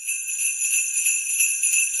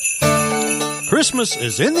Christmas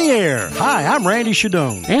is in the air. Hi, I'm Randy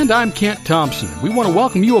Shadoan. And I'm Kent Thompson. We want to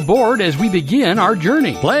welcome you aboard as we begin our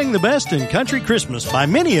journey. Playing the best in country Christmas by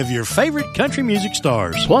many of your favorite country music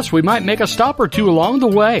stars. Plus, we might make a stop or two along the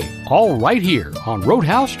way. All right here on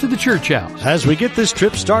Roadhouse to the Church House. As we get this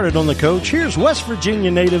trip started on the coach, here's West Virginia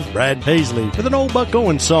native Brad Paisley with an old Buck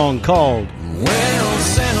Owens song called Well,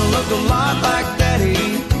 Santa looked a lot like Daddy.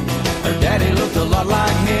 Her daddy looked a lot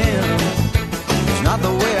like him. It's not the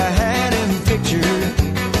way I had him pictured.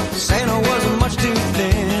 Santa wasn't much too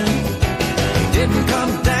thin. He didn't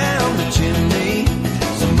come down the chimney,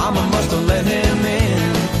 so Mama must have let him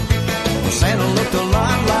in. Well, Santa looked a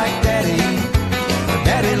lot like Daddy. Her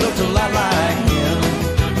daddy looked a lot like him.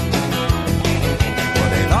 Well,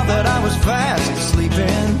 they thought that I was fast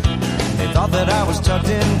sleeping. They thought that I was tucked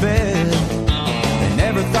in bed. They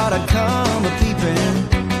never thought I'd come a-peeping,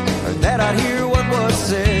 or that I'd hear what was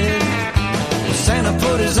said. Well, Santa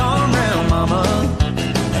put his arm around Mama,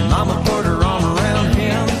 and Mama put her arm around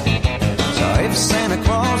him. So if Santa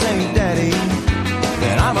Claus ain't Daddy,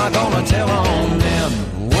 then I'm not gonna tell on them.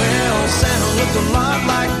 Well, Santa looked a lot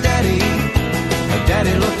like Daddy. Her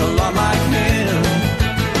daddy looked a lot like him.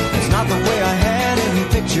 It's not the way I had him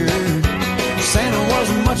pictured. Santa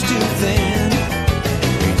wasn't much too thin.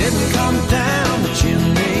 He didn't come down the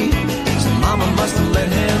chimney, so Mama must have let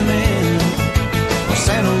him in. Well,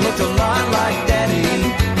 Santa looked a lot like Daddy.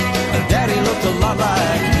 Her daddy looked a lot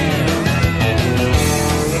like him.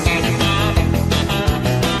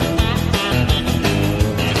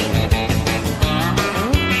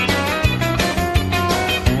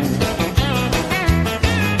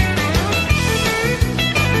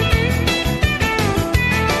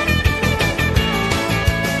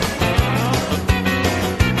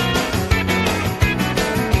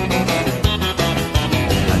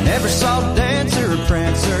 Saw Dancer or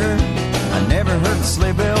Prancer, I never heard the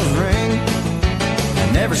sleigh bells ring.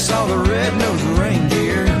 I never saw the red-nosed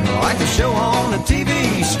reindeer like the show on the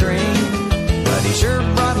TV screen. But he sure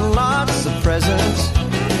brought lots of presents,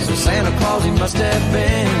 so Santa Claus he must have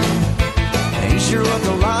been. He sure looked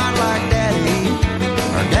a lot like Daddy,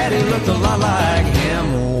 or Daddy looked a lot like him.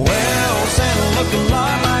 Well, Santa looked a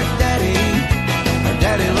lot like Daddy, or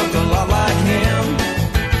Daddy looked a lot like him.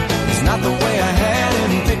 It's not the way I had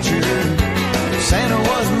him pictured. Santa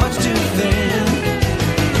was much too thin.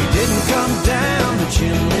 He didn't come down the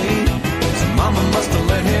chimney, so Mama must have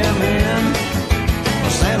let him in.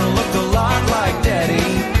 Well, Santa looked a lot like Daddy.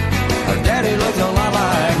 Her daddy looked a lot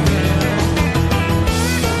like him.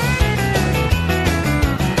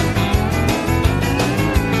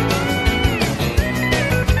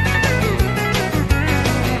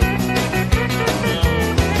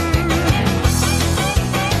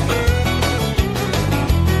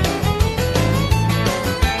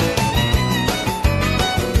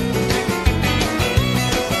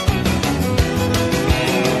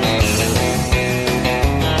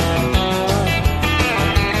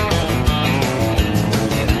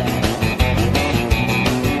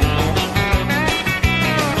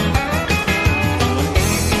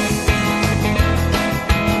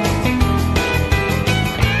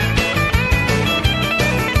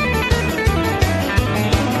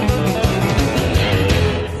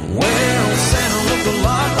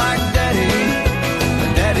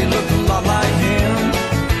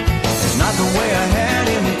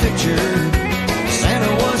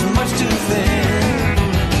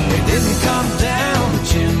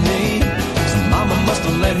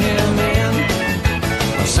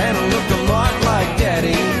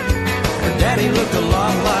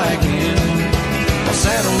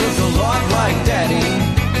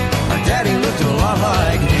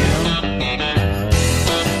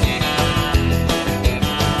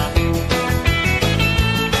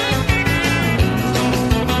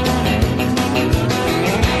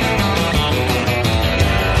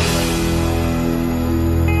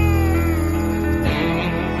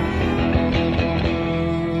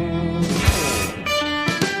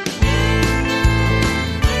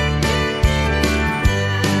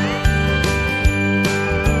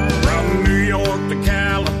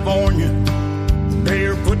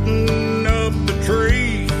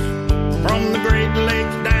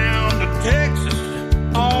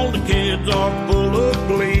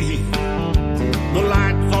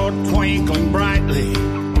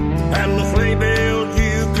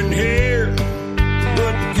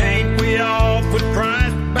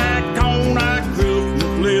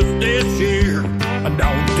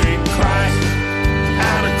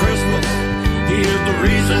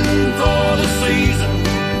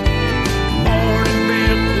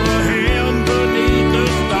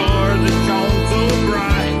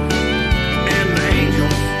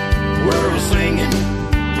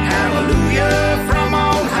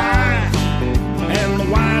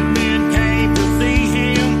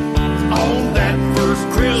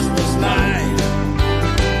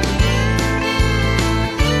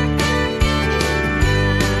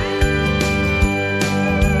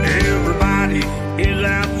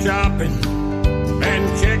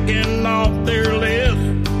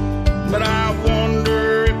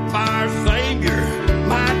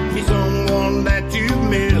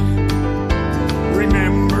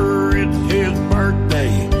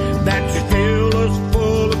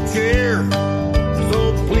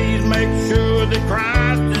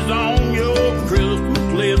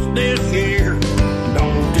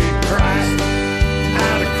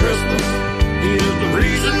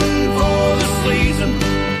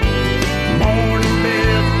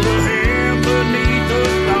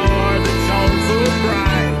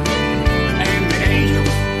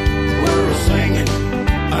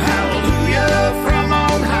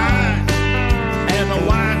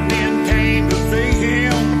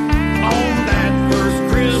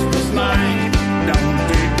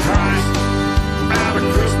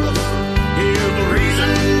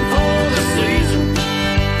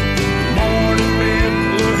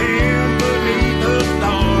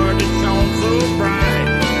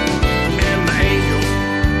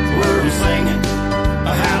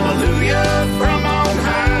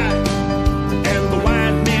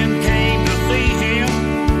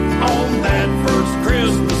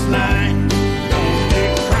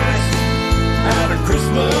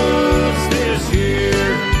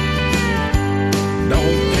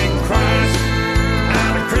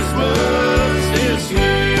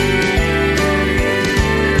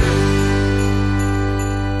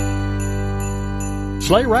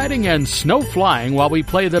 sleigh riding, and snow flying while we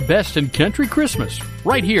play the best in country Christmas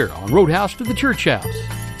right here on Roadhouse to the Church House.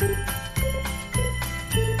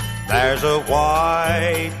 There's a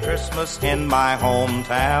white Christmas in my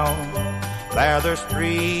hometown. There the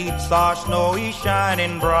streets are snowy,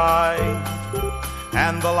 shining bright,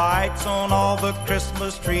 and the lights on all the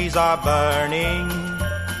Christmas trees are burning,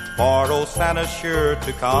 for old Santa's sure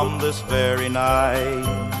to come this very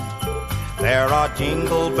night. There are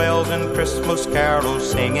jingle bells and Christmas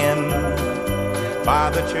carols singing by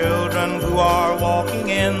the children who are walking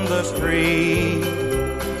in the street.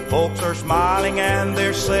 Folks are smiling and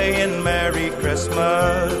they're saying Merry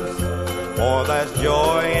Christmas, for there's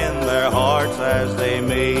joy in their hearts as they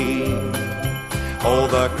meet. Oh,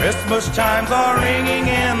 the Christmas chimes are ringing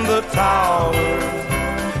in the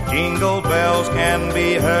tower. Jingle bells can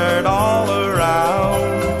be heard all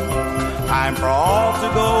around. Time for all to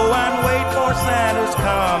go and wait for Santa's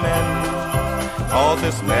coming, 'cause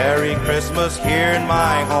it's Merry Christmas here in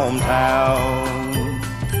my hometown.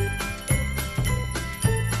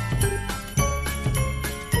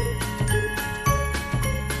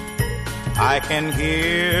 I can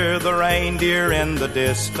hear the reindeer in the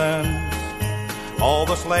distance. All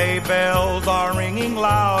the sleigh bells are ringing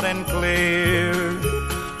loud and clear.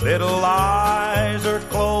 Little eyes are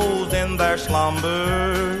closed in their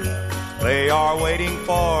slumber. They are waiting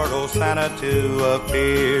for old Santa to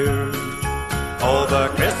appear. Oh, the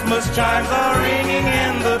Christmas chimes are ringing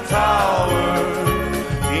in the tower.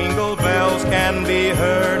 Jingle bells can be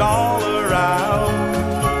heard all around.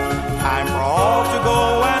 Time for all to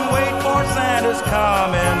go and wait for Santa's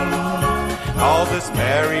coming, 'cause it's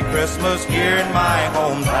Merry Christmas here in my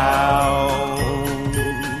hometown.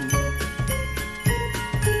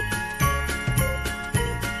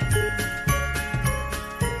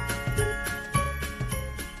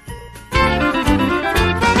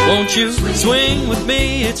 Won't you swing with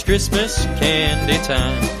me? It's Christmas candy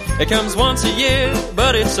time. It comes once a year,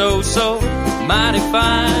 but it's so mighty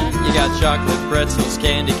fine. You got chocolate pretzels,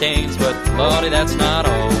 candy canes, but Lordy, that's not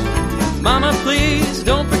all. Mama, please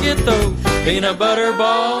don't forget those peanut butter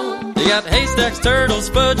balls. You got haystacks, turtles,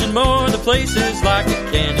 fudge, and more. The place is like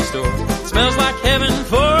a candy store. It smells like heaven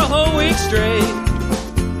for a whole week straight.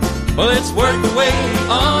 Well, it's worth the wait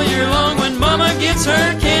all year long when Mama gets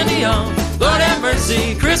her candy on. Lord have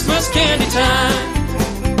mercy, Christmas candy time.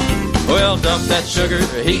 Well, dump that sugar,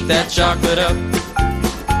 heat that chocolate up.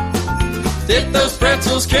 Dip those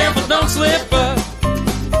pretzels, careful, don't slip up.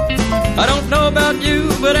 I don't know about you,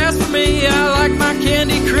 but as for me, I like my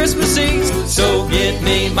candy Christmassy. So get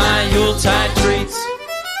me my Yuletide treats.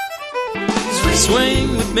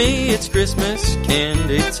 Swing with me, it's Christmas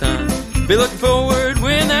candy time. Be looking forward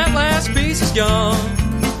when that last piece is gone.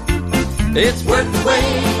 It's worth the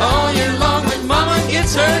wait all year long when Mama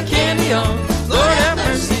gets her candy on. Lord have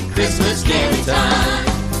mercy, Christmas candy time.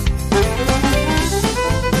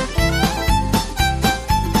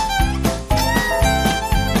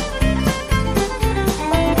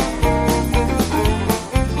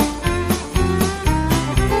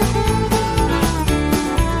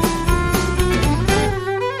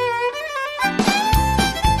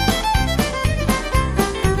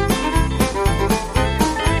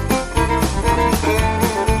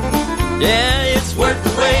 Yeah, it's worth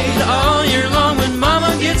the wait all year long when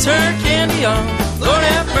Mama gets her candy on. Lord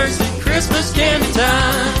have mercy, Christmas candy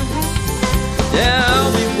time. Yeah,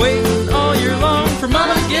 I'll be waiting all year long for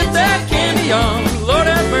Mama to get that candy on. Lord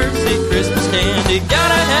have mercy, Christmas candy.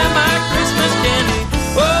 Gotta have my Christmas candy.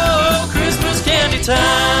 Oh, Christmas candy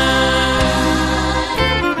time.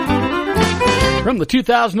 From the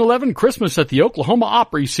 2011 Christmas at the Oklahoma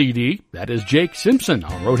Opry CD, that is Jake Simpson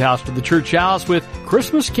on Roadhouse to the Church House with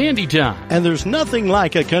Christmas Candy Time. And there's nothing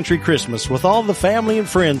like a country Christmas with all the family and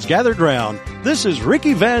friends gathered round. This is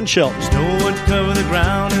Ricky Van Shelton. Snow would cover the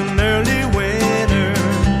ground in early winter.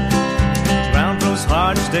 The ground froze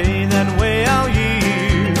hard to stay that way all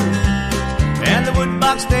year. And the wood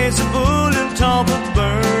box stays so full and tall but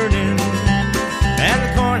burning. And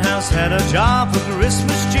the cornhouse had a job for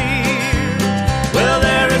Christmas cheer. Well,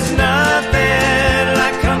 there is nothing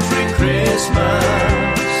like country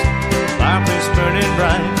Christmas. Fireplace burning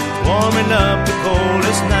bright, warming up the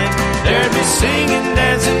coldest night. There'd be singing,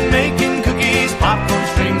 dancing, making cookies, popcorn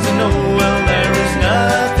strings, and oh, well, there is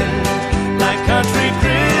nothing like country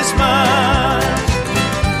Christmas.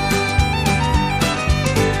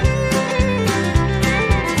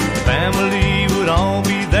 The family would all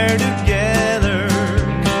be there together,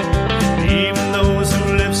 even those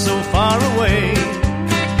who live so far away.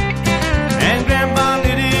 And Grandpa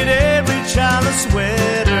knitted every child a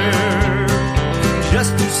sweater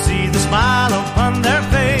just to see the smile upon their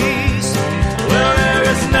face. Well, there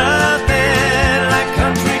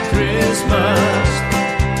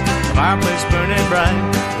bright,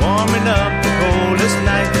 warming up the coldest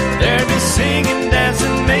night. There'd be singing,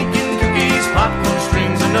 dancing, making cookies, popcorn,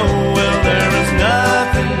 strings, and oh, well, there is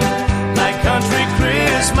nothing like country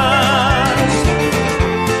Christmas.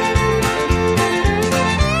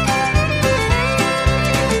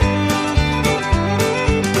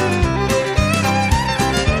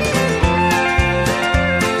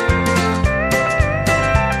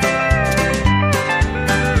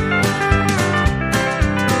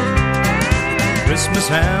 Christmas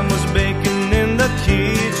ham was baking in the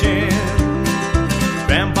kitchen.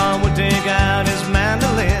 Grandpa would take out his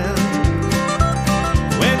mandolin.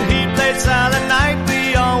 When he played Silent Night,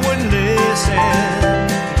 we all would listen.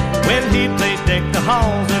 When he played Deck the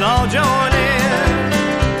Halls, we'd all join in.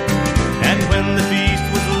 And when the feast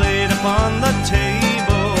was laid upon the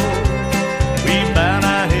table, we bowed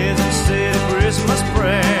our heads and said a Christmas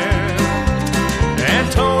prayer,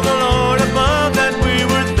 and told the Lord above that we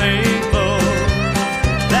were thankful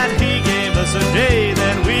that He gave us a day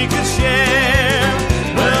that we could share.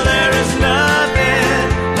 Well, there is nothing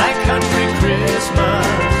like country Christmas.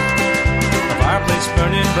 A fireplace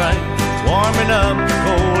burning bright, warming up the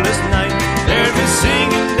coldest night. There'd be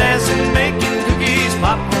singing, dancing, making cookies,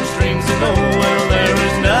 popcorn, strings, and oh, well, there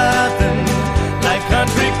is nothing like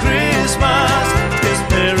country Christmas. Yes,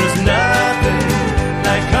 there is nothing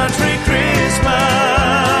like country Christmas.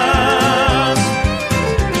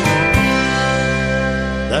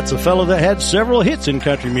 That's a fellow that had several hits in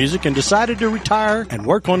country music and decided to retire and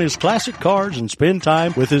work on his classic cars and spend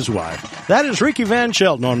time with his wife. That is Ricky Van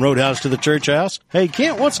Shelton on Roadhouse to the Church House. Hey,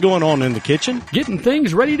 Kent, what's going on in the kitchen? Getting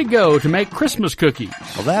things ready to go to make Christmas cookies.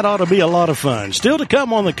 Well, that ought to be a lot of fun. Still to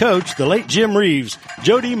come on the coach, the late Jim Reeves,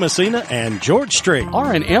 Jody Messina, and George Strait.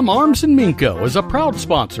 R&M Arms in Minco is a proud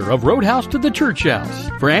sponsor of Roadhouse to the Church House.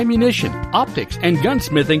 For ammunition, optics, and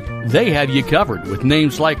gunsmithing, they have you covered with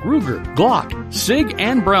names like Ruger, Glock, SIG,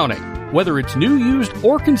 and Browning. Whether it's new, used,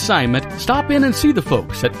 or consignment, stop in and see the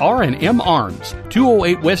folks at R&M Arms,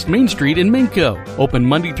 208 West Main Street in Minco. Open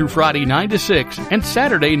Monday through Friday 9 to 6 and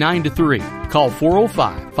Saturday 9 to 3. Call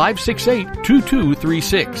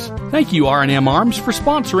 405-568-2236. Thank you, R&M Arms, for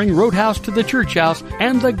sponsoring Roadhouse to the Church House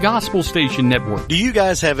and the Gospel Station Network. Do you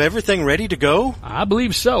guys have everything ready to go? I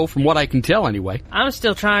believe so, from what I can tell anyway. I'm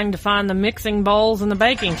still trying to find the mixing bowls and the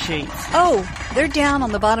baking sheets. Oh, they're down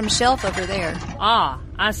on the bottom shelf over there. Ah,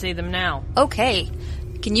 I see them now. Okay.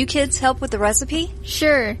 Can you kids help with the recipe?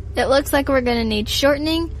 Sure. It looks like we're going to need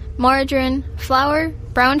shortening, margarine, flour,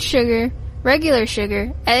 brown sugar, regular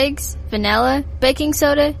sugar, eggs, vanilla, baking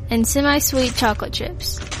soda, and semi-sweet chocolate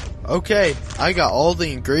chips. Okay, I got all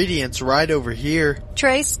the ingredients right over here.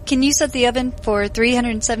 Trace, can you set the oven for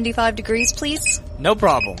 375 degrees, please? No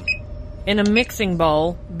problem. In a mixing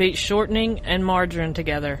bowl, beat shortening and margarine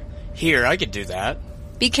together. Here, I could do that.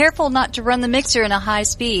 Be careful not to run the mixer in a high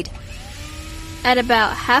speed. Add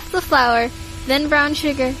about half the flour, then brown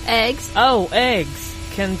sugar, eggs. Oh, eggs.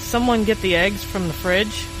 Can someone get the eggs from the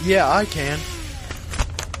fridge? Yeah, I can.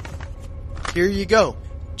 Here you go.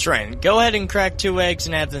 Trent, go ahead and crack 2 eggs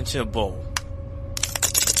and add them to a bowl.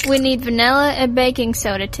 We need vanilla and baking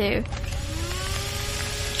soda too.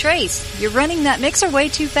 Trace, you're running that mixer way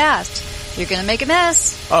too fast. You're gonna make a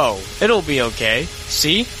mess. Oh, it'll be okay.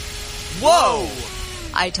 See? Whoa!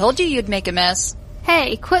 I told you you'd make a mess.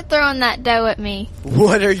 Hey, quit throwing that dough at me.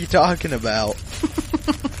 What are you talking about?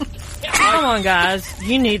 Come on, guys.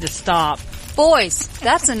 You need to stop. Boys,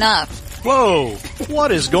 that's enough. Whoa!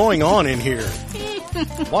 What is going on in here?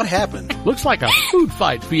 What happened? Looks like a food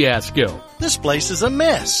fight fiasco. This place is a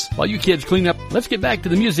mess. While you kids clean up, let's get back to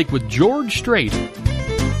the music with George Strait.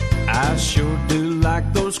 I sure do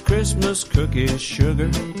like those Christmas cookies, sugar.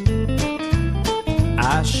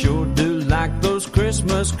 I sure do like those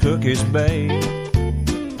Christmas cookies, babe.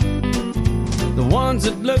 The ones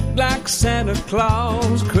that look like Santa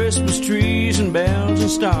Claus, Christmas trees and bells and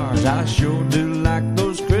stars. I sure do like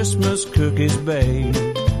those Christmas cookies, babe.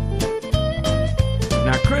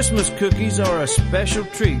 Now Christmas cookies are a special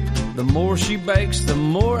treat. The more she bakes, the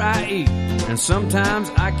more I eat. And sometimes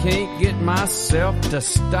I can't get myself to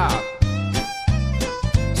stop.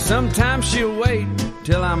 Sometimes she'll wait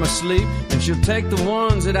till I'm asleep, and she'll take the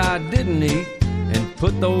ones that I didn't eat and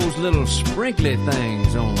put those little sprinkly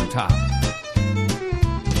things on top.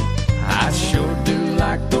 I sure do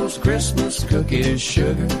like those Christmas cookies,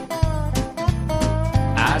 sugar.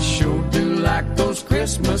 I sure do like those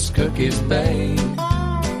Christmas cookies, babe.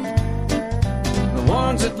 The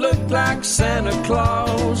ones that look like Santa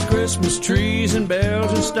Claus, Christmas trees and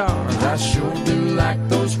bells and stars. I sure do like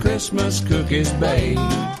those Christmas cookies, babe.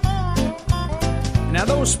 Now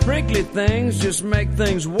those sprinkly things just make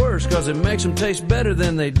things worse, 'cause it makes them taste better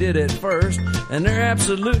than they did at first, and they're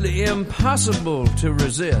absolutely impossible to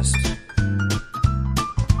resist.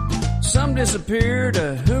 Some disappear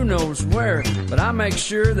to who knows where, but I make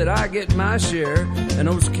sure that I get my share, and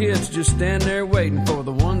those kids just stand there waiting for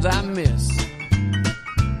the ones I miss.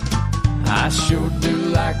 I sure do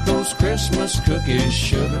like those Christmas cookies,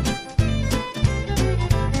 sugar.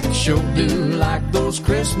 Sure do like those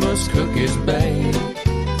Christmas cookies, babe.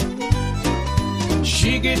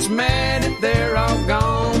 She gets mad if they're all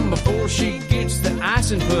gone before she gets the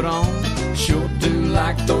icing put on. Sure do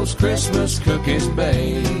like those Christmas cookies,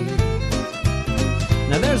 babe.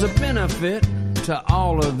 Now there's a benefit to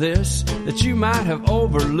all of this that you might have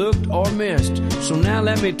overlooked or missed. So now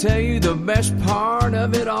let me tell you the best part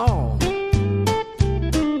of it all.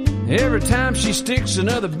 Every time she sticks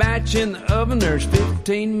another batch in the oven, there's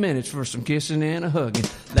 15 minutes for some kissing and a hugging.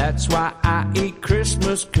 That's why I eat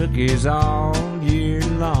Christmas cookies all year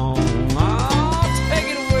long. Oh, take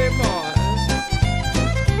it away, boys.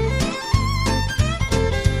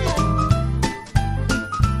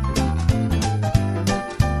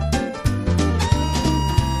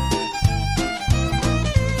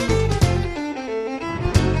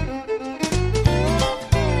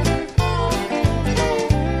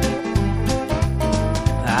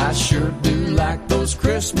 I sure do like those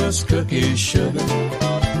Christmas cookies, sugar.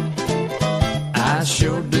 I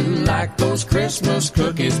sure do like those Christmas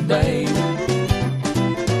cookies, babe.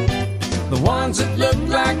 The ones that look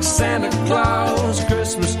like Santa Claus,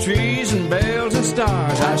 Christmas trees and bells and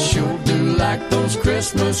stars. I sure do like those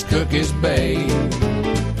Christmas cookies, babe.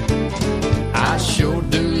 I sure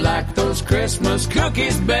do like those Christmas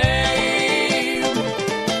cookies, babe.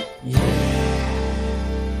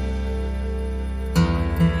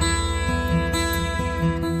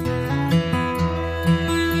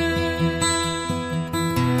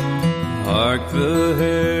 Hark the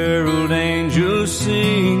herald angels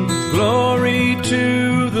sing, glory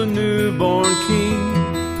to the newborn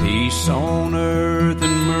King. Peace on earth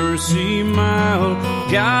and mercy mild,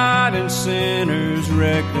 God and sinners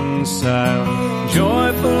reconcile.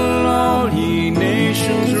 Joyful all ye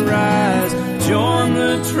nations rise, join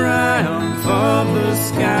the triumph of the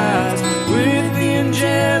skies. With the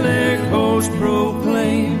angelic host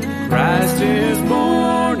proclaim, Christ is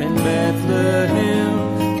born in Bethlehem.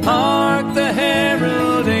 Hark the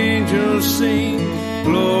herald angels sing,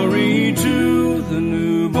 glory to the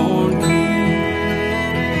newborn King.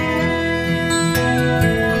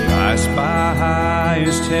 Christ by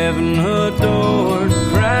highest heaven adored,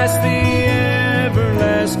 Christ the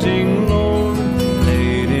everlasting Lord.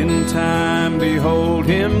 Late in time behold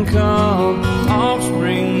him come,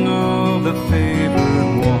 offspring of the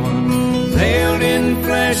favored one. Veiled in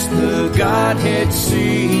flesh the Godhead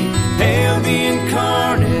see, hail the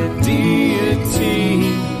incarnate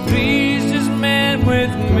deity. Pleased as man with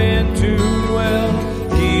men to dwell,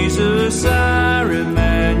 Jesus our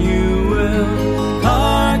Emmanuel.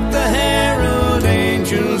 Hark the herald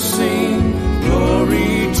angels sing,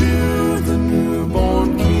 glory to the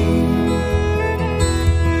newborn King.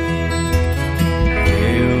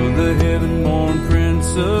 Hail the heaven-born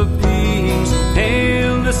Prince of Peace,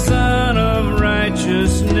 hail the Son of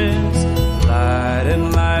Righteousness. Light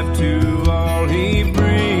and life to all he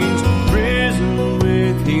brings, risen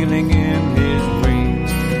with healing in his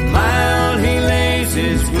wings. Mild he lays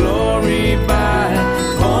his glory by,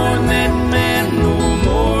 born that man no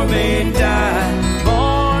more may die.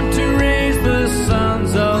 Born to raise the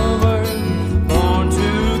sons of earth, born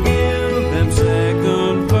to give them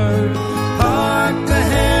second birth. Hark the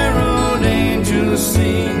herald angels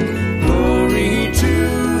sing, glory to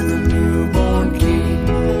the newborn King.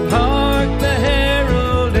 Hark the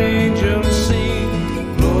herald angels sing,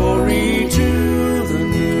 glory to the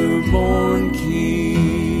newborn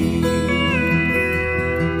King.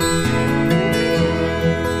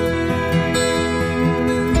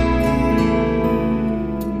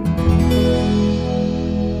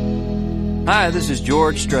 Hi, this is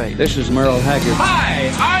George Strait. This is Merle Haggard.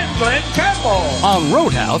 Hi, I'm Glenn Campbell. On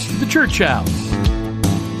Roadhouse to the Church House.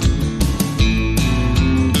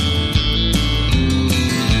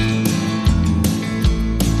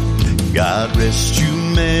 God rest you,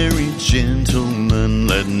 merry gentlemen,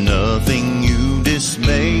 let nothing you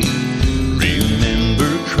dismay.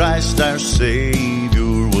 Remember Christ our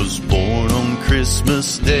Savior was born on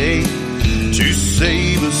Christmas Day to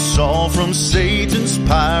save us all from Satan's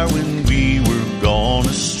power when we were gone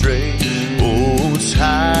astray. Oh,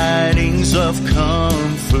 tidings of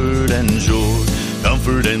comfort and joy,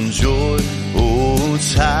 comfort and joy. Oh,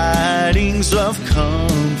 tidings of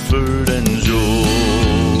comfort and joy.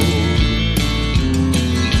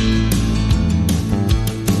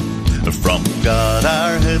 From God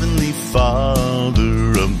our Heavenly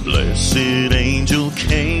Father a blessed angel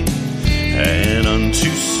came, and unto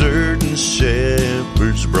certain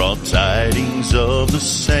shepherds brought tidings of the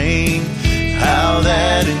same, how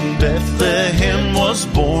that in Bethlehem was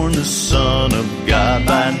born the Son of God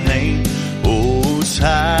by name. Oh,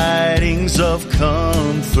 tidings of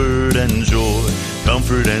comfort and joy,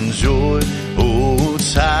 comfort and joy. Oh,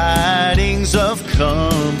 tidings of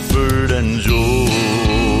comfort and joy.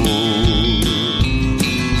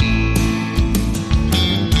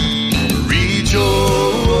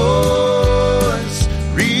 Rejoice,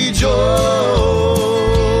 rejoice,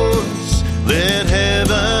 let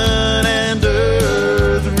heaven and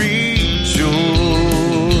earth rejoice.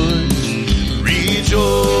 Rejoice,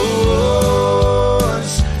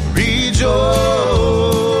 rejoice,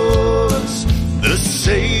 the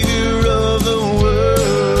Savior of the world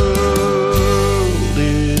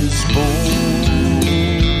is born.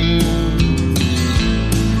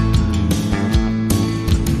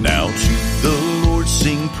 Now to the Lord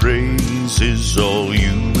sing praises, all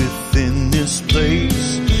you within this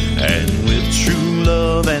place, and with true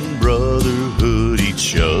love and brotherhood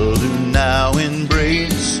each other now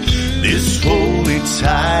embrace. This holy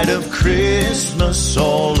tide of Christmas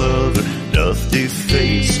all other doth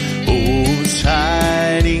deface. Oh,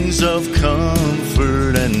 tidings of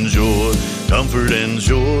comfort and joy, comfort and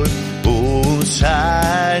joy. Oh,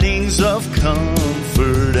 tidings of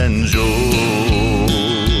comfort and joy.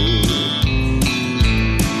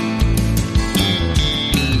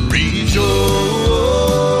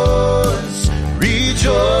 Rejoice, rejoice,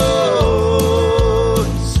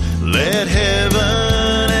 let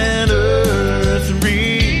heaven and earth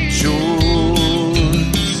rejoice.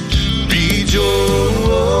 Rejoice,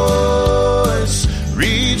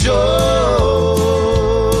 rejoice,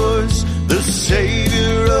 the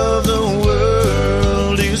Savior of the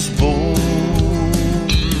world is born.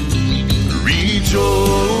 Rejoice,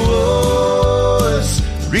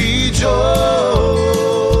 rejoice,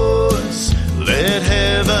 let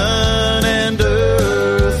heaven and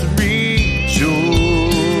earth rejoice.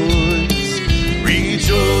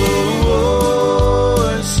 Rejoice,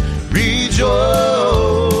 rejoice,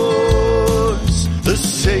 the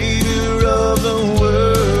Savior of the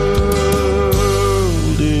world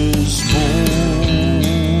is born.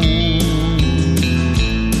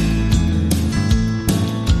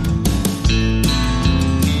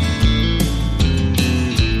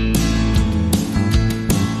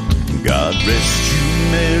 God rest you,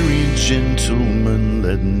 merry gentlemen,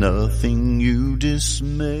 let nothing you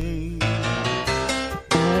dismay.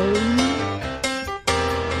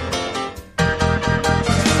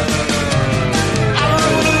 I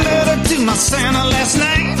wrote a letter to my Santa last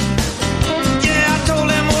night. Yeah, I told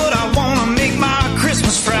him what I want to make my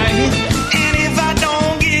Christmas right. And if I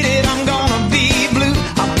don't get it, I'm gonna be blue.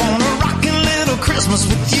 I want a rockin' little Christmas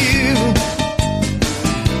with you.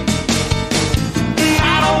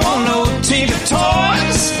 I don't want no tinker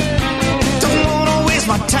toys. Don't wanna waste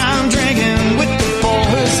my time drinking with the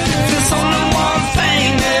boys. There's only one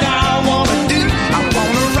thing that I wanna do. I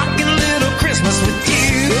want a rockin' little Christmas with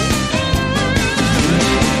you.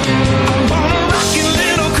 I want a rockin'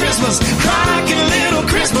 little Christmas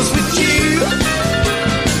with you.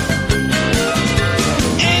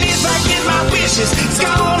 And if I get my wishes, it's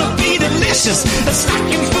gonna be delicious. A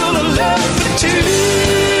stocking full of love for two.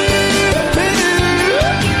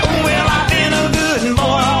 Well, I've been a good boy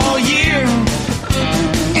all year,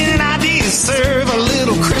 and I deserve a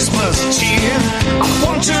little Christmas cheer. I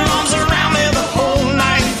want your arms around me the whole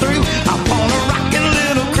night through. I want a rockin'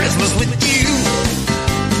 little Christmas with you.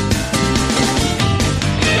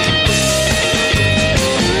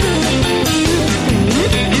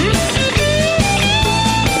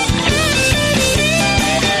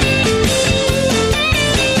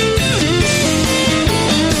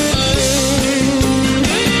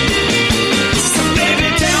 So baby,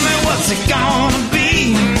 tell me what's it gonna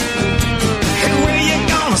be? And where you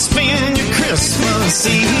gonna spend your Christmas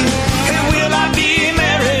Eve? And will I be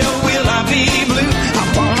merry or will I be blue? I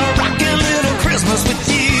want a rockin' little Christmas with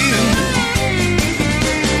you.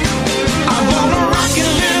 I want a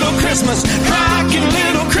rockin' little Christmas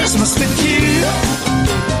with you.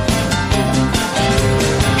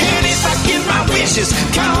 And if I get my wishes,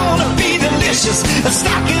 gonna be delicious. A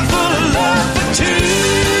stocking full of love for two.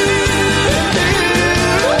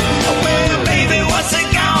 Well, baby, what's it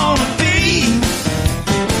gonna be?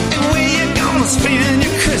 And where you gonna spend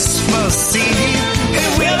your Christmas Eve?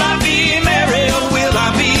 And will I be merry or will I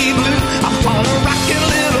be blue? I want a rockin'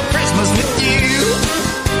 little Christmas with you.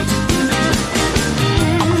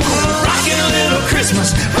 I want a rockin' little Christmas,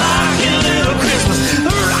 rockin' little Christmas,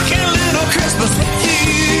 rockin' little Christmas.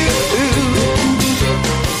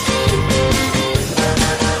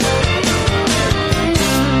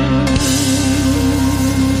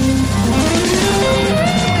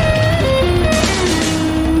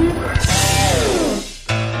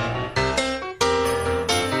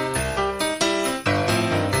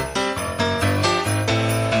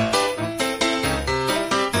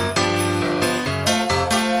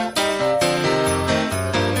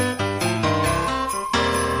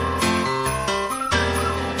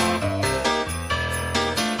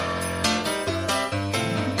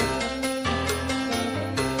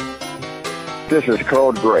 this is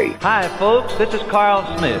Claude Gray. Hi, folks, this is Carl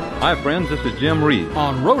Smith. Hi, friends, this is Jim Reed.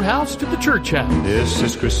 On Roadhouse to the Church House. This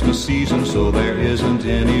is Christmas season, so there isn't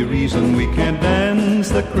any reason we can't dance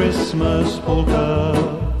the Christmas polka.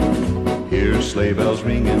 Here's sleigh bells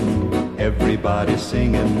ringing, everybody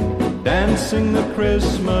singing, dancing the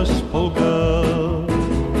Christmas polka.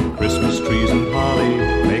 Christmas trees and holly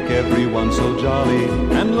make everyone so jolly,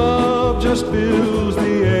 and love just fills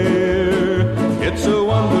the air. It's a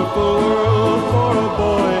wonderful world for a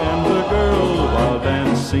boy and a girl while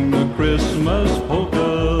dancing the Christmas polka.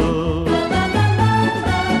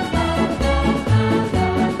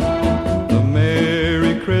 The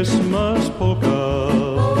Merry Christmas polka.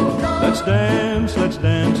 Let's dance, let's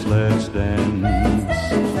dance, let's dance.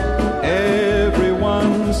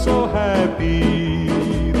 Everyone's so happy.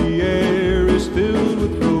 The air is filled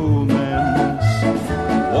with romance.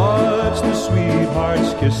 Watch the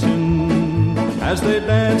sweethearts kissing as they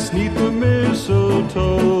dance 'neath the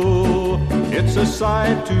mistletoe. It's a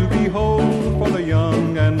sight to behold for the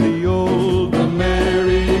young and the old. The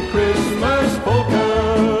Merry Christmas polka.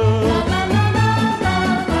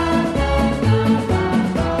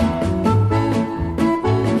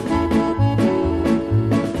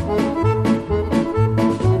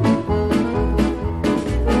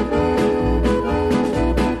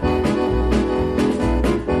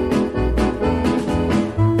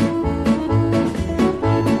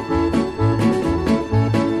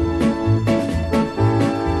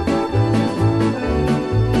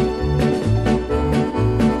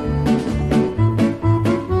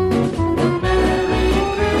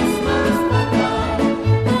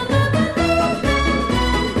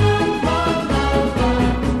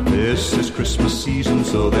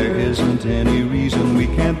 So there isn't any reason we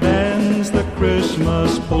can't dance the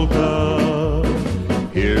Christmas polka.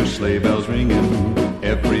 Here's sleigh bells ringing,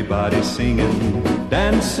 everybody singing,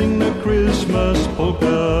 dancing the Christmas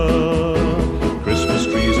polka. Christmas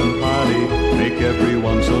trees and party make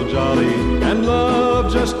everyone so jolly, and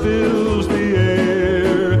love just fills the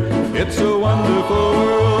air. It's a wonderful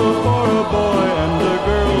world for a boy and a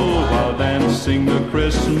girl while dancing the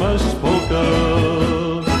Christmas polka.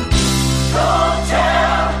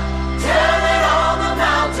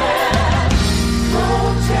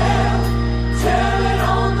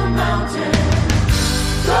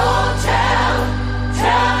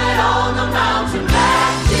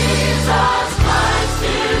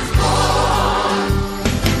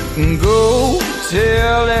 Go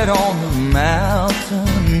tell it on the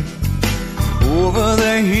mountain, over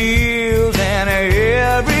the hills and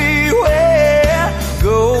everywhere.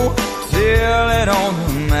 Go tell it on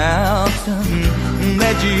the mountain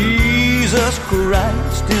that Jesus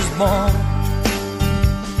Christ is born.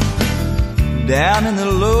 Down in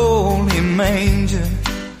the lowly manger,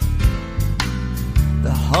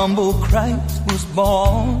 the humble Christ was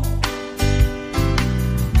born.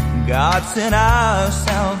 God sent our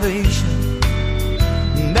salvation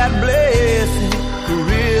that blessed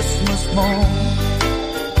Christmas morn.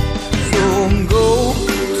 So go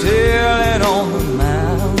tell it on the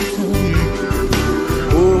mountain,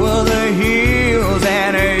 over the hills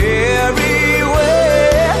and everywhere.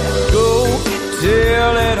 Go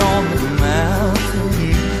tell it on the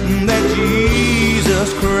mountain that Jesus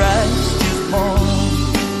Christ is born.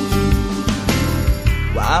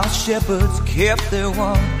 While shepherds kept their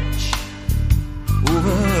watch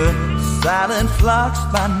over silent flocks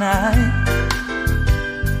by night,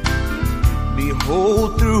 behold,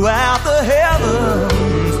 throughout the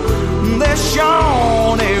heavens there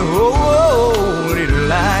shone a holy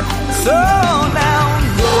light. So now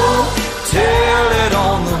go tell it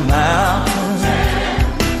on the mountain,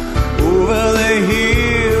 over the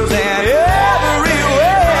hills and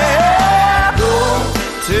everywhere. Go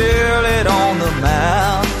tell it on the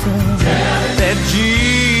mountain that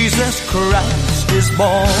Jesus Christ is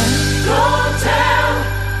born. Go tell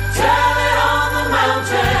it on the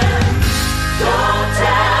mountain. Go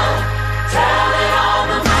tell it on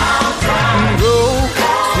the mountain. Go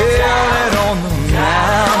tell it on the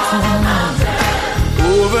mountain,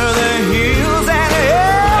 over the hills and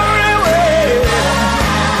everywhere.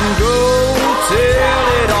 Go tell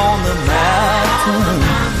it on the mountain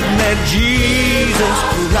that Jesus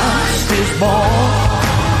Christ is born.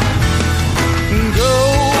 Go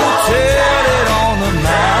tell it on the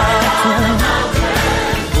mountain,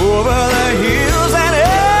 over the hills and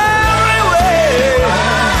everywhere.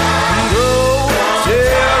 Go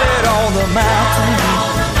tell it on the mountain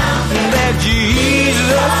that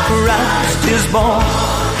Jesus Christ is born.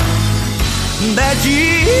 That Jesus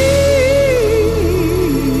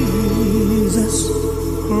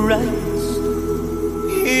Christ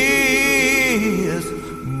is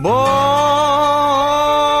born.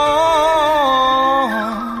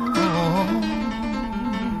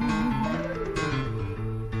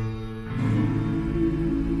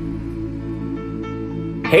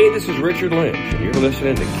 Hey, this is Richard Lynch, and you're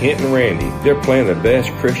listening to Kent and Randy. They're playing the best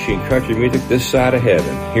Christian country music this side of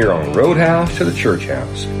heaven, here on Roadhouse to the Church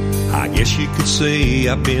House. I guess you could say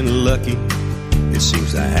I've been lucky. It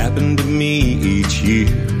seems to happen to me each year.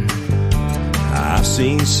 I've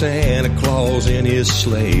seen Santa Claus in his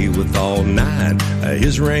sleigh with all 9 of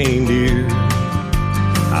his reindeer.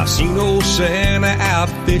 I've seen old Santa out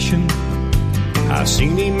fishing. I've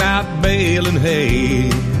seen him out baling hay.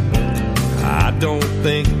 I don't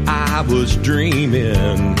think I was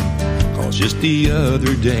dreaming, 'cause just the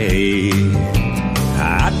other day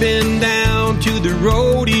I'd been down to the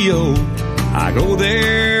rodeo. I go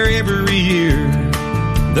there every year.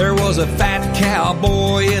 There was a fat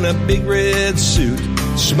cowboy in a big red suit,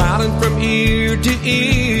 smiling from ear to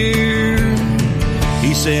ear.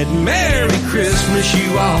 He said, "Merry Christmas,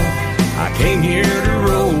 you all. I came here to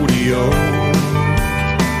rodeo.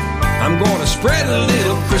 I'm gonna spread a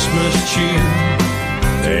little Christmas cheer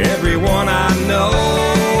to everyone I know.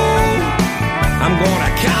 I'm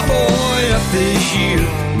gonna cowboy up this year,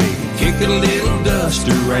 maybe kick a little dust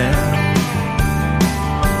around.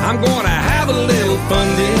 I'm gonna have a little fun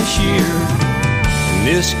this year in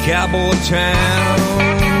this cowboy town."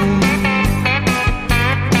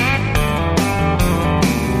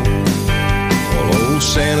 Well, old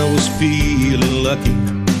Santa was feeling lucky.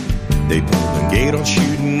 They pulled the gate on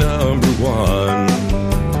shooting number 1.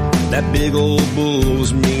 That big old bull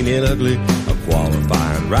was mean and ugly. A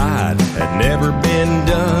qualifying ride had never been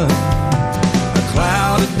done. A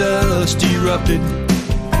cloud of dust erupted.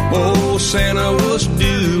 Old Santa was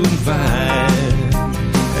doing fine.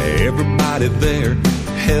 Everybody there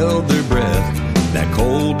held their breath that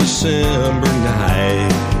cold December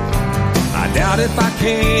night. I doubt if I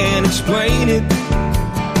can explain it,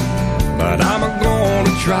 but I'm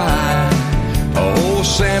gonna try. Old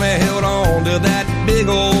Santa held on to that big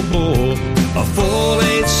old bull a full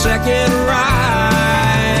 8-second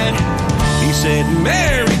ride. He said,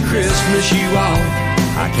 "Merry Christmas, you all.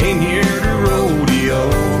 I came here to rodeo.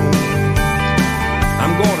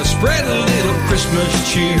 I'm gonna spread a little Christmas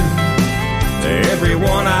cheer to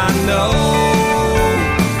everyone I know.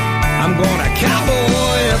 I'm gonna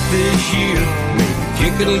cowboy up this year, maybe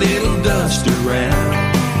kick a little dust around.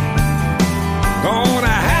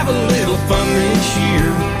 Gonna have a little fun this year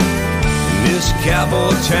in this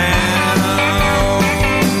cowboy town."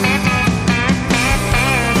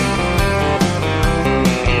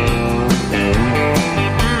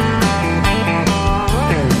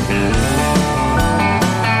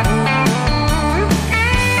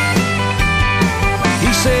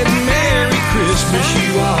 He said, "Merry Christmas,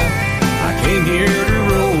 you all. I came here to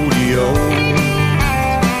rodeo.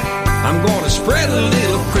 I'm gonna spread a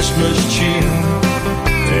little Christmas cheer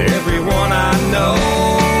to everyone I know.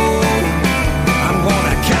 I'm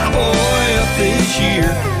gonna cowboy up this year,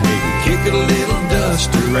 maybe kick a little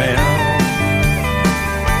dust around.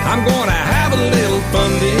 I'm gonna have a little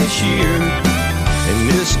fun this year in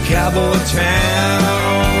this cowboy town.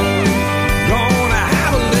 Gonna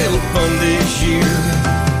have a little fun this year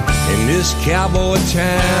in this cowboy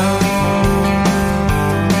town."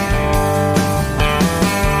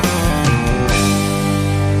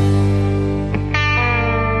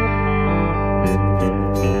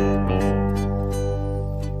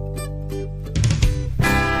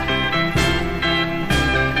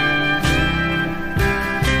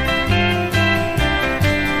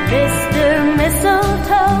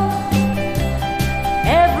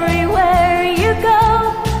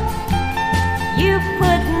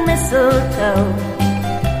 Mistletoe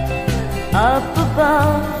up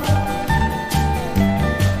above.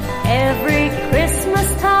 Every Christmas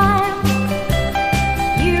time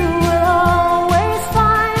you will always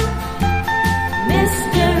find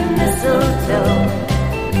Mr. Mistletoe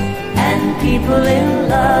and people in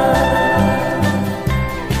love.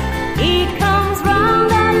 He comes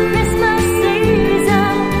round at Christmas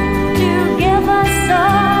season to give us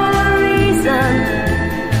all a reason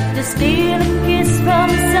to steal a kiss from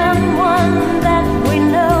someone that we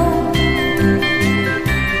know.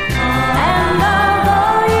 And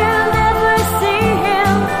although you never see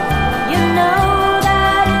him, you know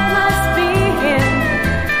that it must be him,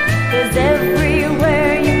 'cause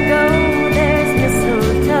everywhere you go there's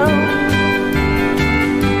mistletoe.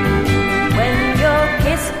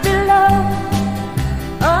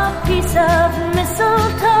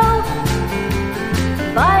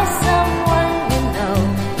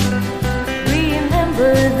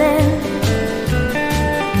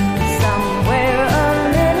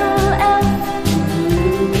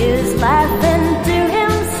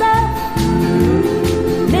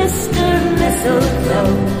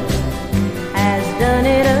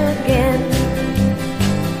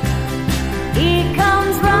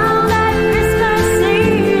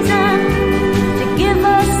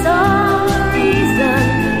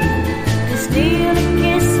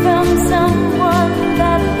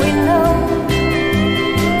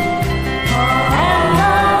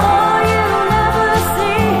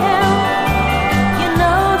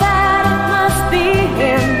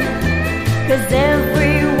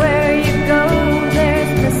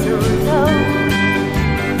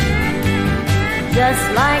 just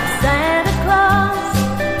like Santa Claus.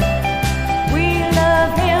 We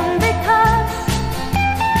love him because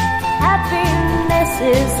happiness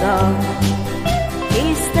is all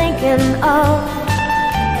he's thinking of.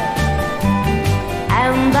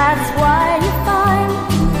 And that's why you find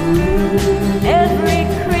every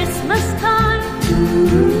Christmas time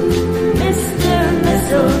Mr.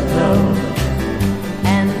 Mistletoe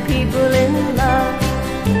and people in love.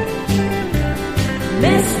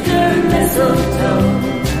 Mr. Mistletoe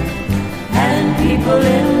and people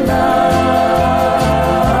in love.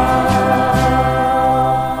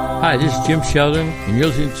 Hi, this is Jim Sheldon, and you're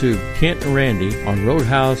listening to Kent and Randy on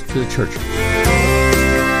Roadhouse to the Church.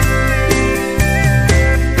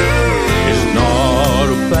 It's not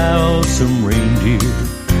about some reindeer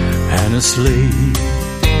and a sleigh.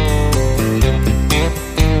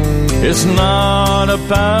 It's not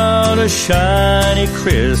about a shiny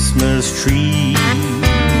Christmas tree.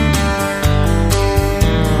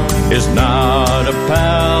 It's not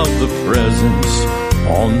about the presents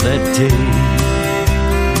on that day.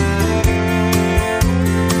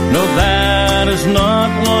 No, that is not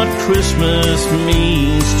what Christmas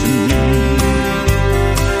means to me.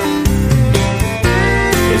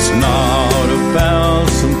 It's not about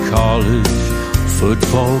some college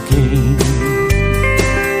football game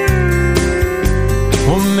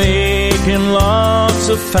or making lots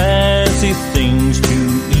of fancy things to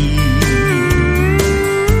eat.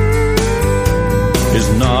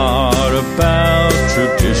 It's not about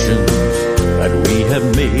traditions that we have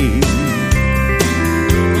made.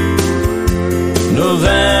 No,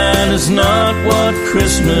 that is not what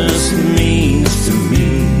Christmas means to me.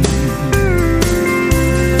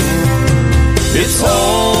 It's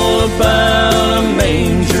all about a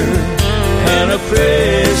manger and a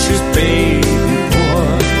precious baby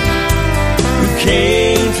boy who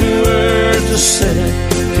came to earth to set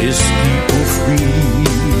his people free.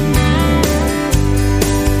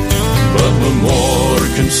 But we're more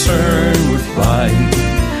concerned with buying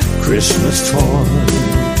Christmas toys,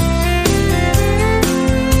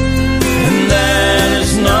 and that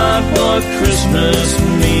is not what Christmas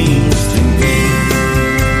means to me.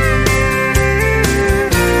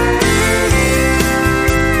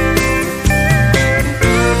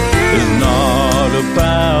 It's not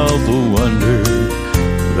about the wonder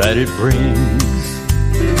that it brings.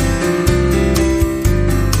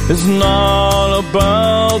 It's not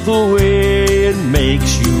about the way it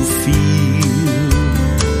makes you feel.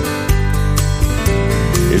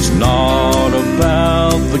 It's not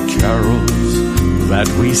about the carols that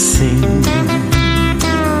we sing.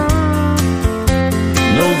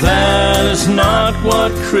 No, that is not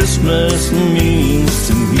what Christmas means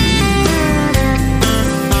to me.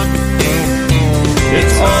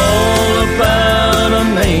 It's all about a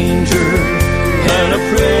manger and a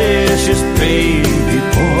precious baby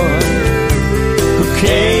boy who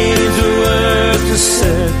came to earth to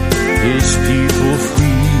set his people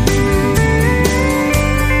free.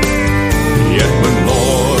 Yet we're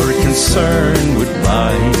more concerned with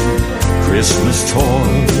buying Christmas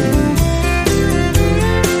toys,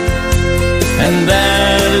 and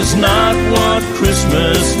that is not what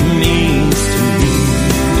Christmas means to me.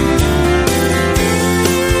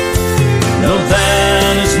 No,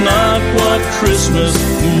 that is not what Christmas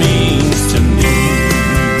means to me.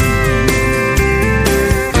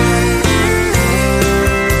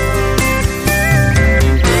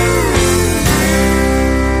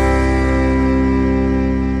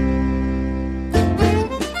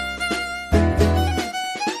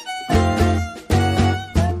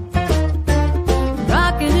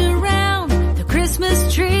 Rocking around the Christmas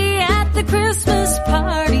tree at the Christmas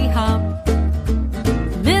party hop.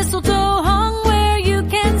 Mistletoe hung where you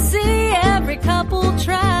can see every couple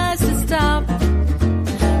tries to stop.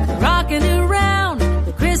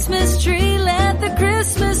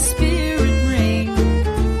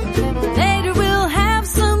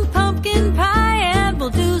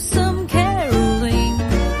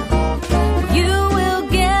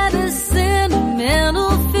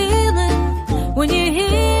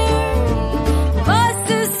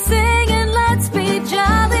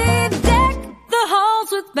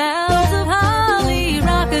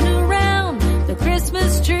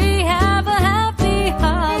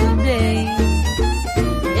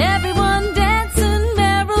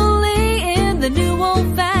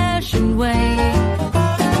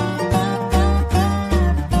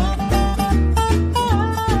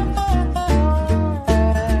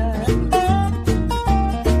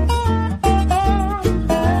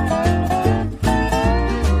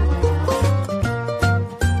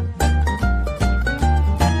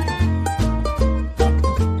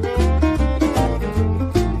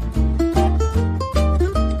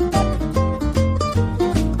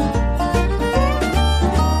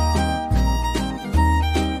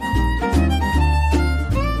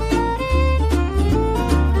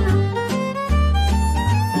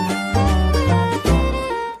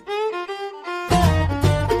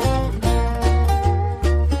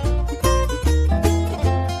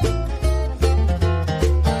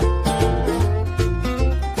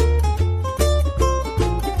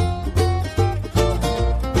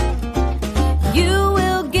 You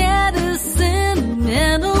will get a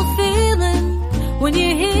sentimental feeling when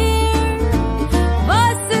you hear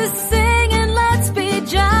voices singing, let's be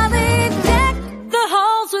jolly. Deck the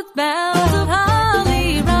halls with boughs of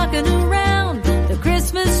holly, rocking around the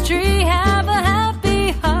Christmas tree. Have a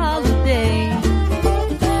happy holiday.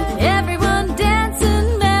 Everyone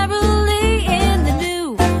dancing merrily in the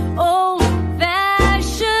new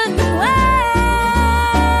old-fashioned way.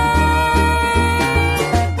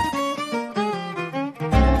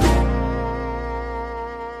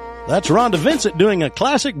 That's Rhonda Vincent doing a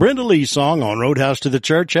classic Brenda Lee song on Roadhouse to the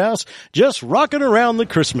Church House, just rocking around the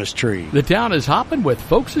Christmas tree. The town is hopping with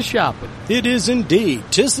folks a-shopping. It is indeed.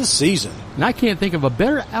 'Tis the season. And I can't think of a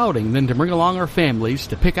better outing than to bring along our families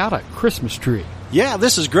to pick out a Christmas tree. Yeah,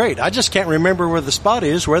 this is great. I just can't remember where the spot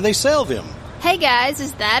is where they sell them. Hey guys,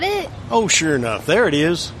 is that it? Oh, sure enough. There it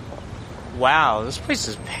is. Wow, this place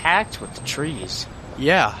is packed with trees.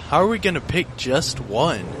 Yeah, how are we going to pick just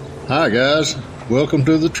one? Hi, guys. Welcome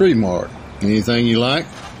to the Tree Mart. Anything you like?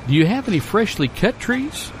 Do you have any freshly cut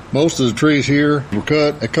trees? Most of the trees here were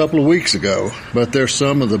cut a couple of weeks ago, but they're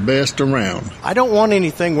some of the best around. I don't want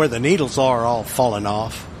anything where the needles are all falling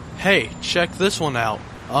off. Hey, check this one out.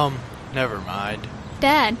 Never mind.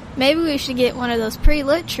 Dad, maybe we should get one of those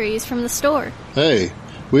pre-lit trees from the store. Hey,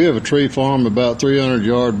 we have a tree farm about 300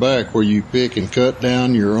 yards back where you pick and cut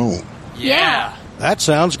down your own. Yeah. That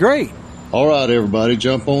sounds great. All right, everybody,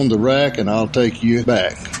 jump on the rack and I'll take you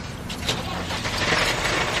back.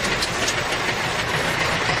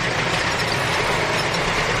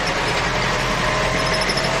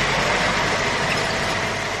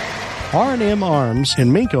 R&M Arms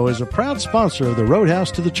in Minco is a proud sponsor of the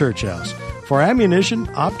Roadhouse to the Church House. For ammunition,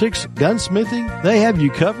 optics, gunsmithing, they have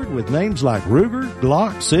you covered with names like Ruger,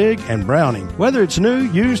 Glock, SIG, and Browning. Whether it's new,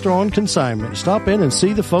 used, or on consignment, stop in and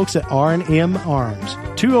see the folks at R&M Arms.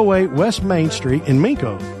 208 West Main Street in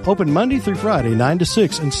Minco. Open Monday through Friday 9 to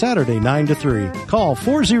 6 and Saturday 9 to 3. Call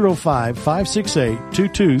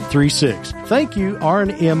 405-568-2236. Thank you,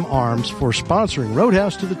 R&M Arms, for sponsoring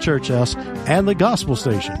Roadhouse to the Church House and the Gospel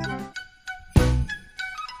Station.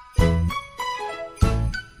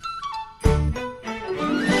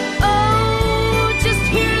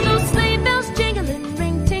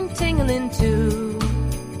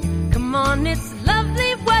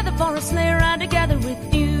 Sleigh ride together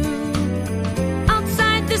with you.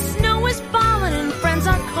 Outside the snow is falling and friends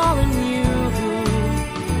are calling you.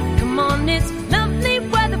 Come on, it's lovely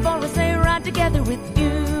weather for a sleigh ride together with you.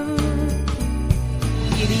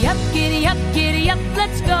 Giddy up, giddy up, giddy up,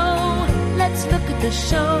 let's go. Let's look at the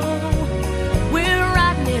show. We're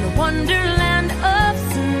riding in a wonderland of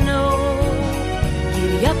snow.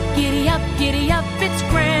 Giddy up, giddy up, giddy up, it's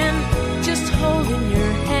grand, just holding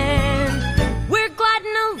your hand. We're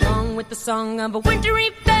gliding along with the song of a wintry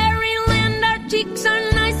fairyland. Our cheeks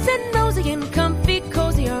are nice and rosy and comfy,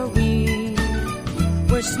 cozy are we.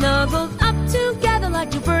 We're snuggled up together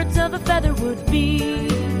like two birds of a feather would be.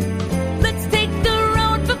 Let's take the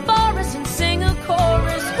road before us and sing a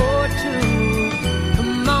chorus or two.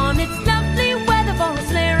 Come on, it's lovely weather for a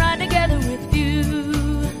sleigh ride together with you.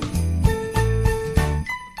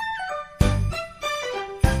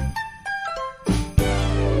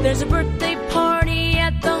 There's a birthday party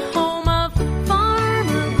at the home of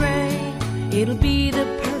Farmer Gray. It'll be the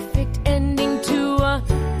perfect ending to a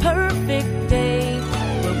perfect day.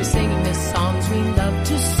 We'll be singing the songs we love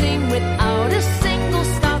to sing without a single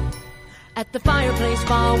stop. At the fireplace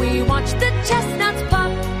while we watch the chestnuts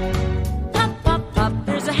pop. Pop, pop, pop.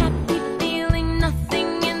 There's a happy feeling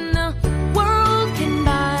nothing in the world can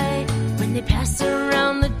buy when they pass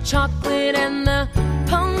around the chocolate and the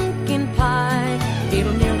pumpkin pie.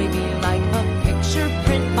 It'll nearly be like a picture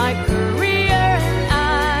print by Currier and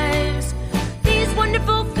Ives. These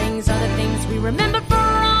wonderful things are the things we remember for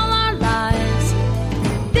all our lives.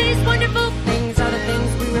 These wonderful things are the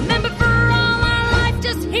things we remember for all our life.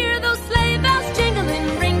 Just hear those sleigh bells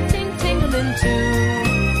jingling, ring, ting, tingling too.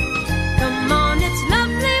 Come on, it's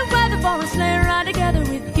lovely weather for a sleigh ride together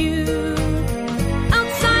with you.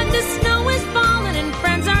 Outside the snow is falling and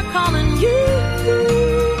friends are calling you.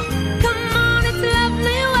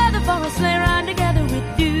 For a sleigh ride together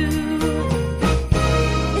with you.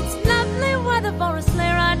 It's lovely weather for a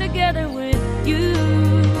sleigh ride together with you.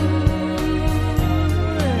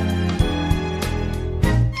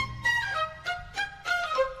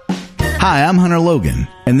 Hi, I'm Hunter Logan,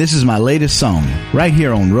 and this is my latest song, right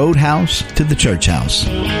here on Roadhouse to the Church House.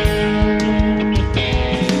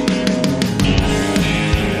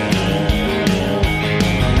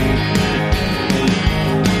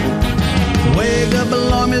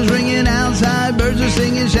 Birds are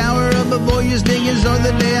singing, shower up before you stinging. So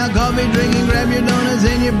the day I'll coffee drinking, grab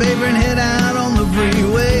your paper and head out on the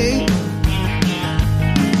freeway.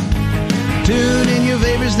 Tune in your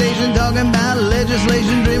favorite station, talking about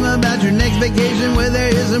legislation. Dream about your next vacation where there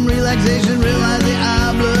is some relaxation. Realize the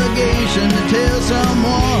obligation to tell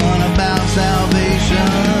someone about salvation.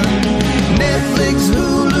 Netflix,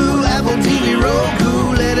 Hulu, Apple TV,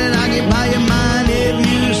 Roku, let it occupy your mind if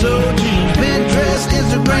you so choose. Pinterest,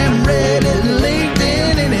 Instagram, Reddit,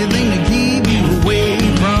 LinkedIn, anything to keep you away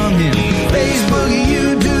from him. Facebook,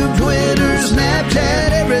 YouTube, Twitter,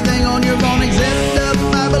 Snapchat, everything on your phone except the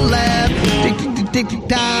Bible app. Tick, tick, tick, tick, tick,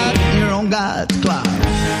 tock, you're on God's clock.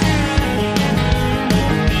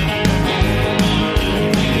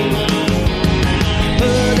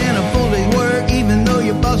 Put in a full day's work, even though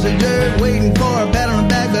your boss a jerk, waiting for a pat on the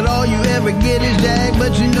back, but all you ever get is jack.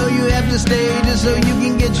 But you know you have to stay just so you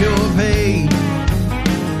can get your pay.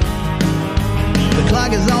 The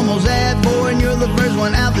clock is almost at 4 and you're the first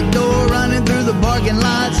one out the door, running through the parking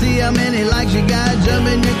lot. See how many likes you got, jump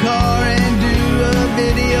in your car and do a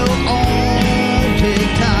video on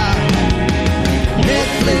TikTok.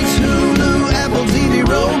 Netflix, Hulu, Apple TV,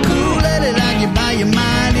 Roku, let it occupy your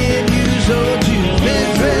mind if you so choose.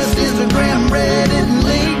 Pinterest, Instagram, Reddit, and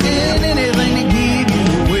LinkedIn, anything to keep you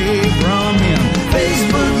away from him.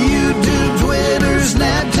 Facebook, YouTube, Twitter,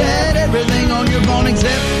 Snapchat, everything on your phone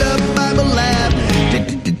except the Bible app. Tick,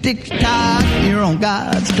 tick, tick, tick, tock, you're on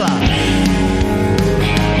God's clock.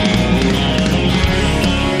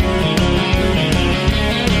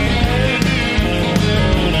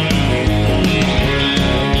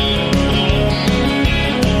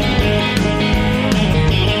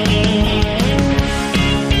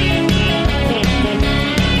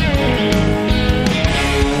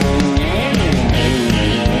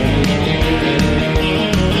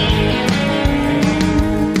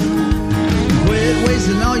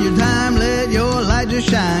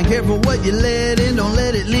 Shine. Careful what you let in, don't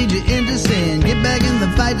let it lead you into sin. Get back in the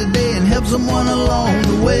fight today and help someone along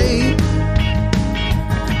the way.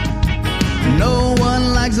 No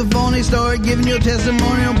one likes a phony story, giving your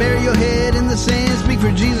testimonial. Bury your head in the sand, speak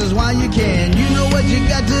for Jesus while you can. You know what you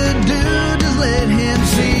got to do, just let him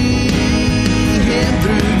see him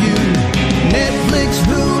through you. Netflix,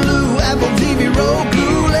 Hulu, Apple TV,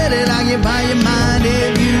 Roku, let it occupy your mind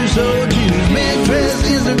if you so choose. Pinterest,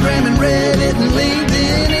 Instagram, and Reddit, and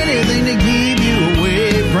LinkedIn, anything to keep you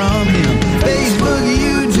away from him. Facebook,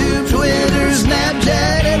 YouTube, Twitter,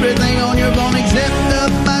 Snapchat, everything on your phone except the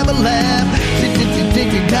Bible app. Tick, tick, tick, tick,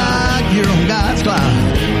 tick, tock, you're on God's clock.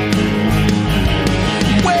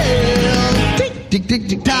 Well, tick, tick, tick,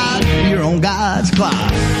 tick, tock, you're on God's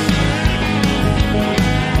clock.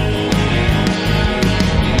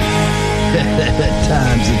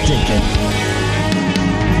 Time's a ticking.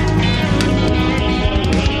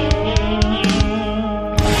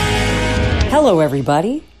 Hello,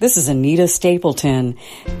 everybody. This is Anita Stapleton.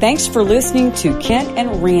 Thanks for listening to Kent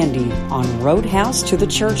and Randy on Roadhouse to the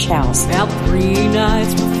Church House. About 3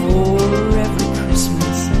 nights before every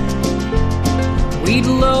Christmas, we'd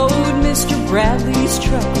load Mr. Bradley's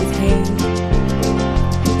truck with hay.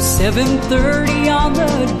 7:30 on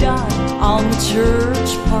the dot on the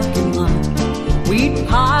church parking lot. We'd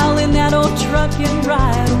pile in that old truck and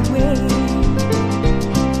ride away.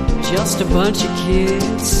 Just a bunch of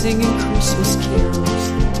kids singing Christmas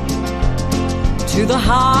carols to the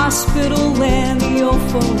hospital and the old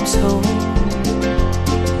folks' home.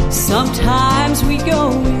 Sometimes we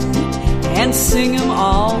go in and sing them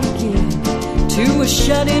all again to a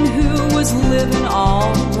shut-in who was living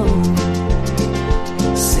all alone.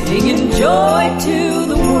 Singing joy to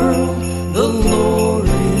the world, the Lord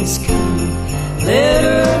is come. Let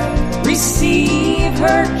her receive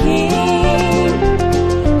her King.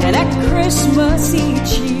 And at Christmas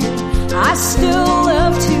each year, I still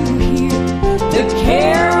love to hear the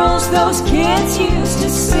carols those kids used to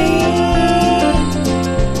sing.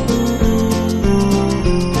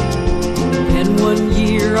 And one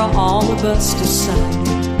year all of us decided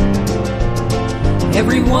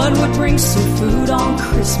everyone would bring some food on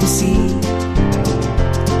Christmas Eve.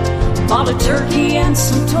 Bought a turkey and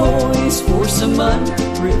some toys for some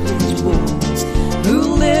underprivileged boys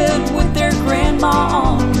who lived with their grandma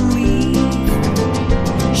on leave.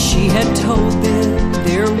 She had told them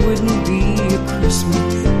there wouldn't be a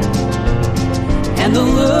Christmas, and the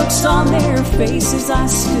looks on their faces I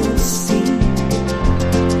still see.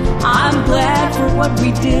 I'm glad for what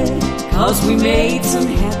we did, 'cause we made some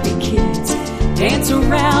happy kids dance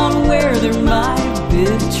around where there might have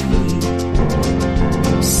been a tree.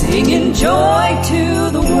 Singing joy to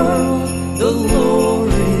the world, the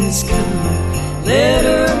Lord is come. Let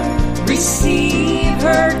her receive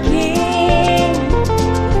her King.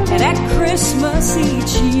 And at Christmas Christmas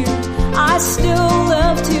each year, I still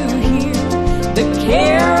love to hear the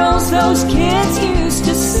carols those kids used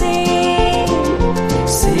to sing,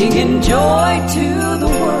 singing joy to the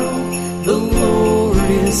world, the Lord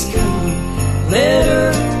is come. Let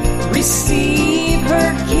her receive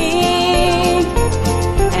her King.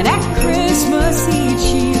 And at Christmas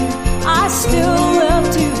each year, I still love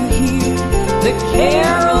to hear the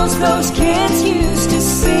carols those kids used to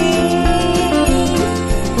sing.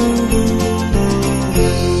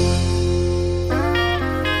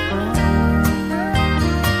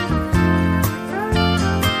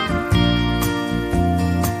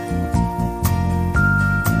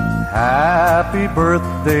 Happy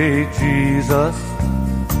birthday, Jesus.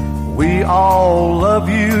 We all love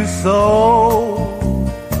you so.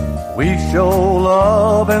 We show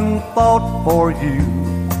love and thought for you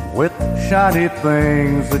with shiny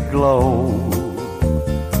things that glow.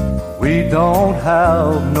 We don't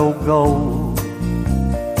have no gold,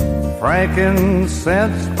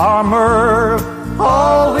 frankincense or myrrh.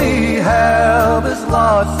 All we have is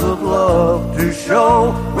lots of love to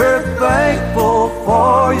show. We're thankful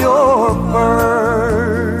for your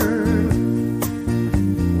birth.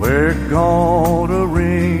 We're gonna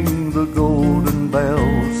ring the golden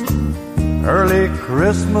bells early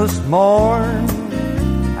Christmas morn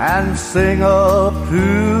and sing up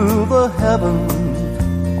to the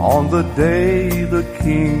heavens on the day the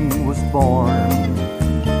King was born.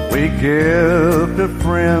 We give to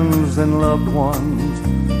friends and loved ones,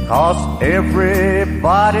 'cause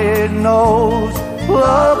everybody knows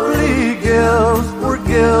lovely gifts were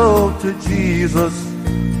given to Jesus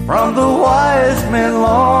from the wise men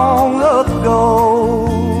long ago.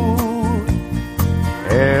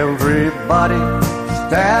 Everybody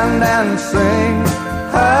stand and sing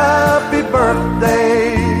happy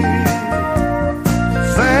birthday.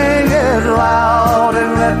 Sing it loud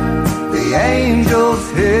and let the angels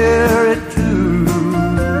hear it too.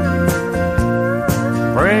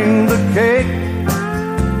 Bring the cake,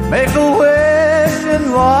 make a wish and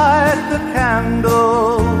light the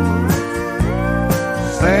candles.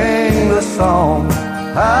 Sing the song,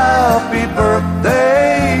 happy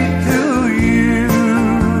birthday to you.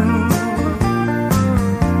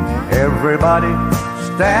 Everybody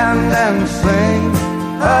stand and sing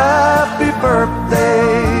happy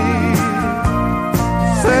birthday.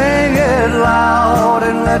 Sing it loud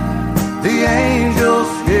and let the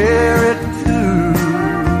angels hear it too.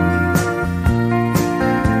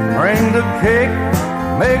 Bring the cake,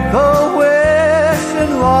 make a wish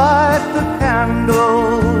and light the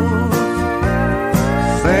candles.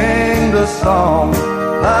 Sing the song,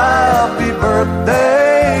 happy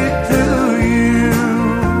birthday to you.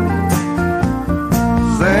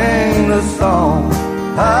 Sing the song,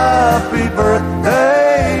 happy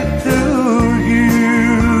birthday to you.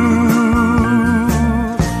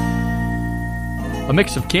 A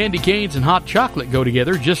mix of candy canes and hot chocolate go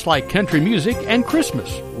together just like country music and Christmas,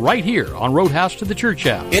 right here on Roadhouse to the Church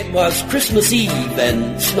House. It was Christmas Eve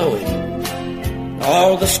and snowing.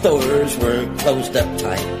 All the stores were closed up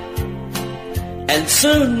tight. And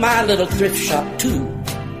soon my little thrift shop too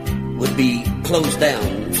would be closed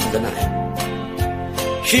down for the night.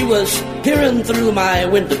 She was peering through my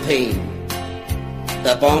window pane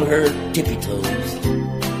up on her tippy toes.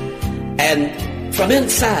 And from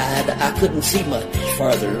inside, I couldn't see much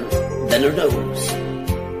farther than her nose.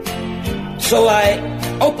 So I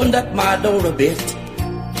opened up my door a bit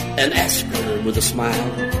and asked her with a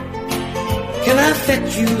smile, "Can I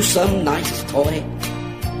fetch you some nice toy?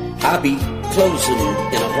 I'll be closing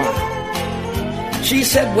in a while." She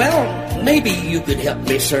said, "Well, maybe you could help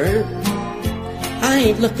me, sir. I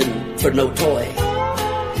ain't looking for no toy.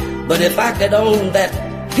 But if I could own that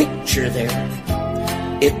picture there,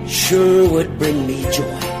 it sure would bring me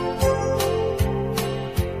joy.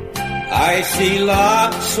 I see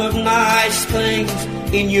lots of nice things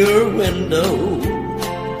in your window,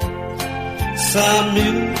 some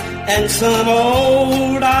new and some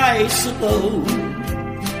old, I suppose.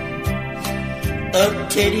 A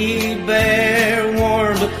teddy bear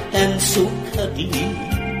warm and so cuddly,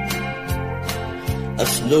 a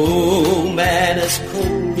snowman as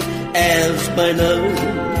cold as my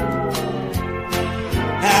nose.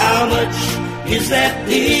 How much is that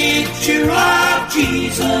picture of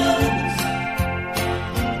Jesus?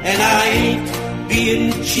 And I ain't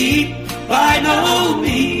being cheap by no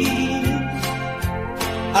means.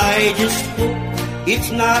 I just hope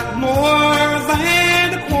it's not more than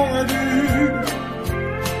a quarter,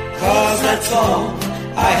 'cause that's all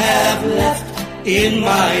I have left in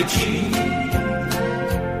my jeans.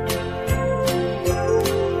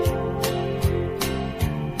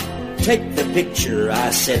 Take the picture, I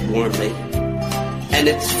said warmly. and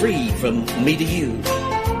it's free from me to you.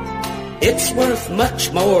 It's worth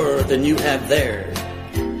much more than you have there,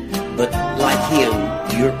 but like him,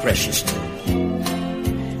 you're precious too.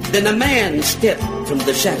 Then a man stepped from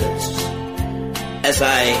the shadows as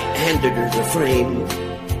I handed her the frame.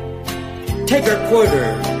 Take her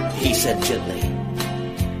quarter, he said gently,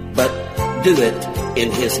 but do it in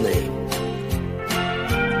his name.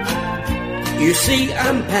 You see,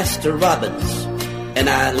 I'm Pastor Robbins, and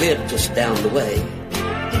I live just down the way.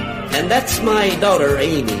 And that's my daughter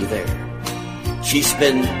Amy there. She's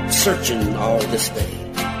been searching all this day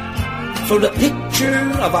for the picture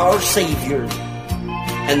of our Savior,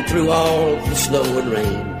 and through all the snow and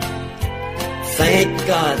rain, thank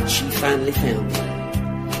God she finally found him,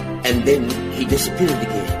 and then he disappeared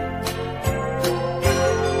again.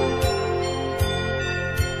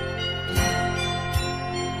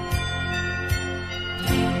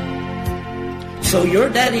 So your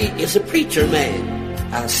daddy is a preacher man,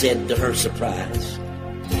 I said to her surprise.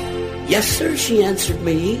 Yes, sir, she answered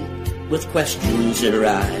me with questions in her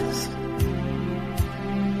eyes.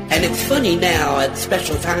 And it's funny now, at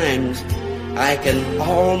special times, I can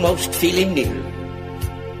almost feel him near,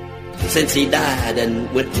 since he died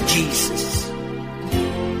and went to Jesus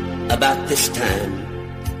about this time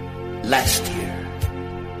last year.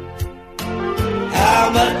 How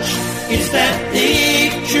much is that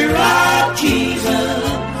picture of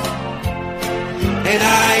Jesus? And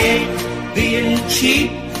I ain't being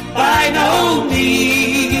cheap by no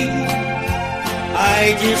means.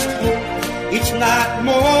 I just hope it's not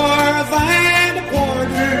more than a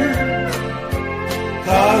quarter,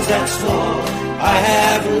 'cause that's all I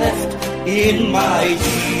have left in my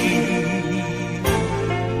jeans.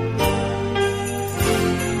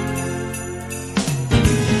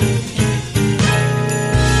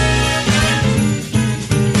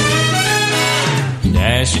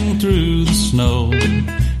 Dashing through the snow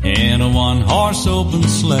in a one-horse open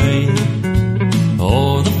sleigh,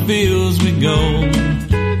 o'er the fields we go,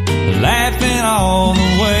 laughing all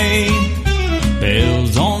the way.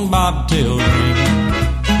 Bells on bobtail ring,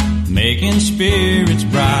 making spirits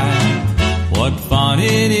bright. What fun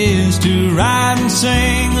it is to ride and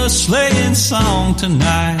sing a sleighing song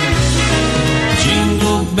tonight.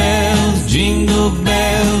 Jingle bells, jingle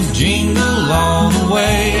all the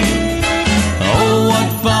way. Oh, what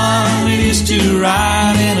fun it is to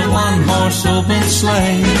ride in a one-horse open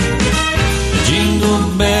sleigh. Jingle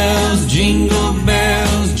bells,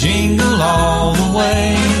 jingle all the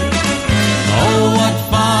way. Oh, what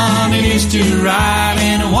fun it is to ride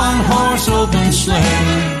in a one-horse open sleigh.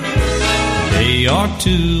 A day or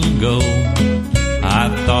two ago, I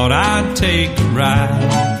thought I'd take a ride,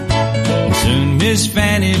 and soon Miss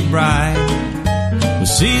Fanny Bright was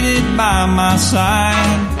seated by my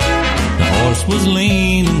side. The horse was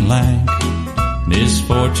lean and lank,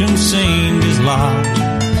 misfortune seemed his lot.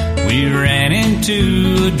 We ran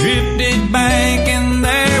into a drifted bank, and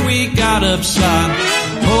there we got upside.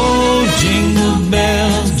 Oh, jingle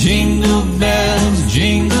bells,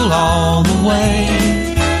 jingle all the way.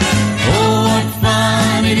 Oh, what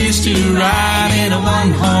fun it is to ride in a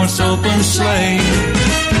one-horse open sleigh.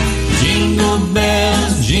 Jingle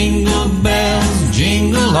bells,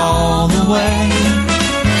 jingle all the way.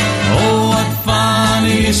 Oh, what fun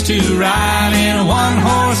it is to ride in a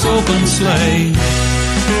one-horse open sleigh.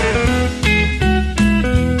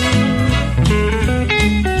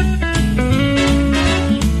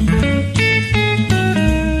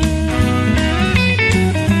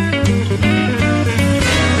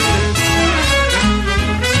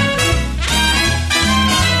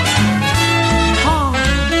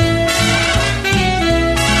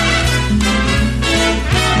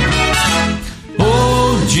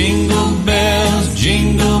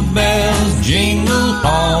 Jingle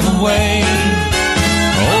all the way.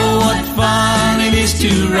 Oh, what fun it is to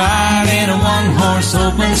ride in a one-horse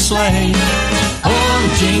open sleigh. Oh,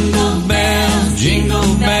 jingle bells, jingle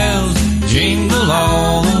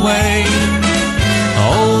all the way.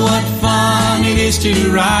 Oh, what fun it is to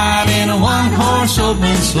ride in a one-horse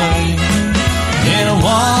open sleigh. In a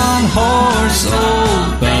one-horse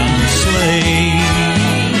open sleigh.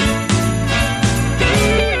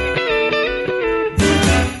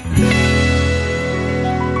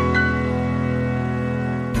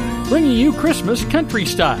 Bringing you Christmas country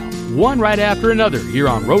style, one right after another, here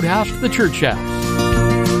on Roadhouse to the Church House.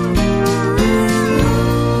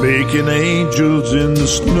 Baking angels in the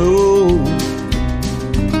snow,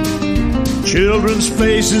 children's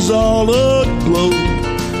faces all aglow,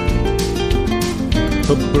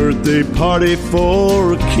 a birthday party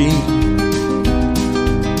for a king.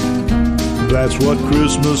 That's what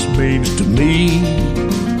Christmas means to me.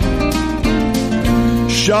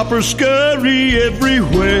 Shoppers scurry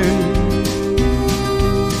everywhere.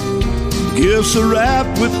 Gifts are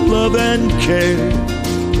wrapped with love and care.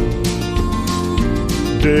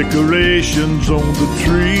 Decorations on the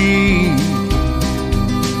tree.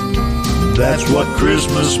 That's what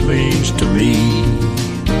Christmas means to me.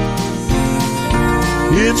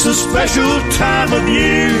 It's a special time of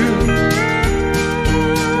year.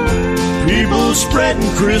 People spreading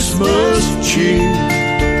Christmas cheer.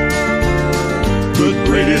 The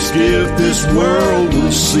greatest gift this world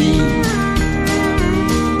will see.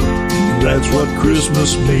 That's what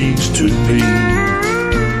Christmas means to me.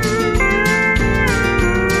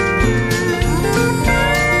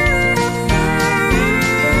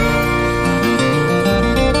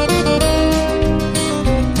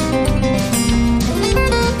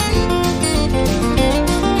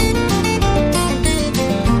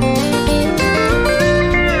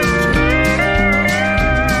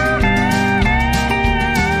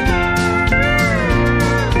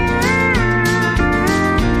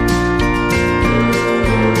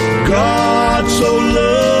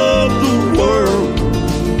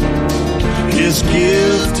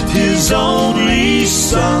 His only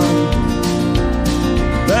Son,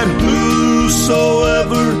 that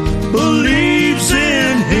whosoever believes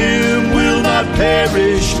in him will not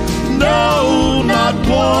perish, no, not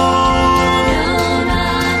one.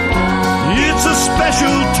 It's a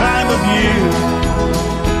special time of year.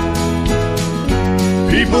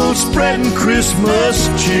 People spreading Christmas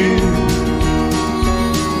cheer.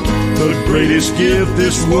 The greatest gift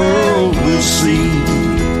this world will see.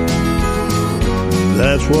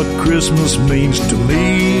 That's what Christmas means to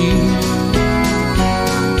me.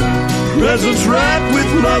 Presents wrapped with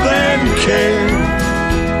love and care.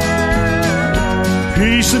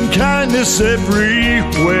 Peace and kindness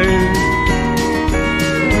everywhere.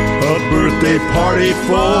 A birthday party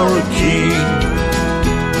for a king.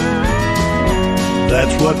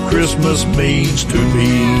 That's what Christmas means to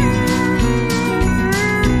me.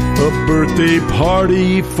 A birthday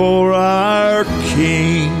party for our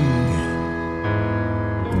king.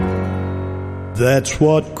 That's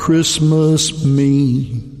what Christmas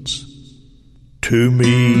means to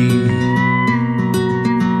me.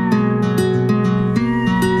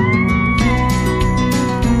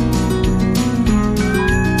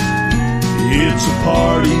 It's a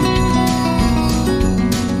party,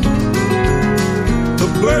 a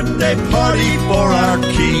birthday party for our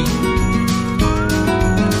king.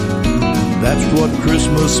 That's what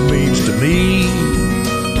Christmas means to me.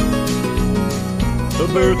 A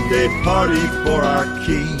birthday party for our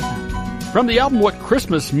king. From the album What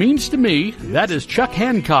Christmas Means to Me, that is Chuck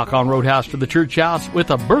Hancock on Roadhouse to the Church House with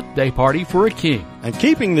A Birthday Party for a King. And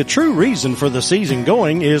keeping the true reason for the season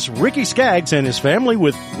going is Ricky Skaggs and his family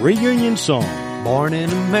with Reunion Song. Born in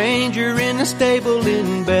a manger in a stable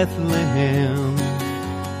in Bethlehem.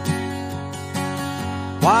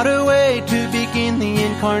 What a way to begin the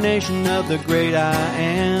incarnation of the great I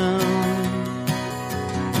Am.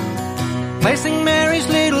 Placing Mary's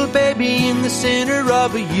little baby in the center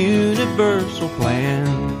of a universal plan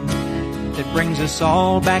that brings us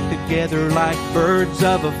all back together like birds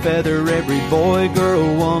of a feather, every boy, girl,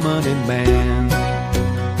 woman, and man.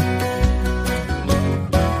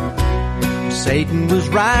 Satan was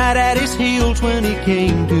right at his heels when he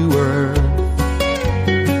came to earth.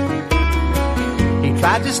 He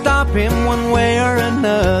tried to stop him one way or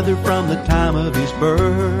another from the time of his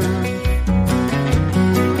birth.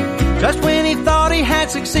 Just when he thought he had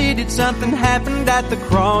succeeded, something happened at the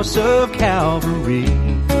cross of Calvary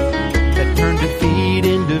that turned defeat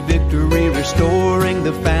into victory, restoring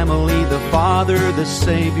the family, the Father, the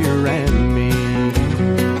Savior, and me.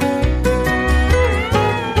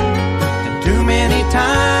 And too many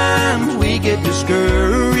times we get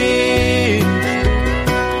discouraged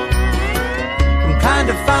from trying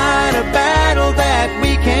to fight a battle that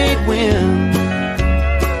we can't win.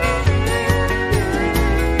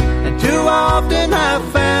 Too often I've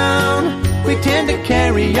found we tend to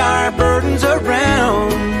carry our burdens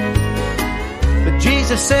around, but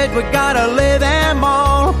Jesus said we gotta lay them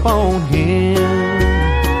all upon Him.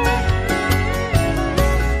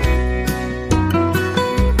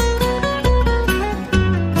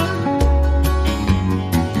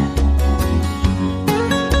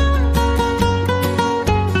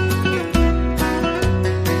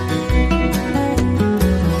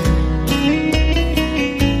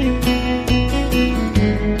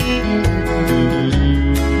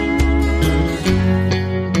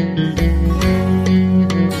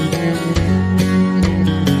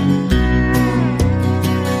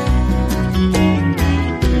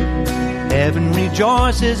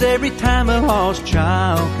 Rejoices every time a lost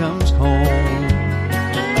child comes home.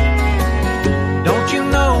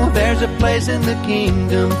 there's a place in the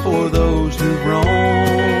kingdom for those who've roamed.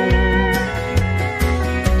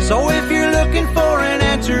 So if you're looking for an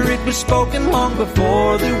answer, it was spoken long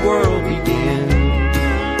before the world began.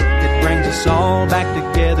 It brings us all back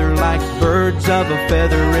together like birds of a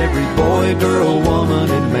feather, every boy, girl, woman,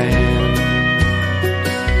 and man.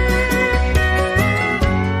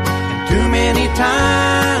 And too many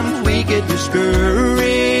times we get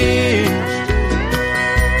discouraged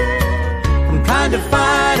from trying to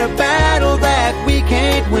fight a battle that we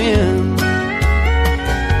can't win.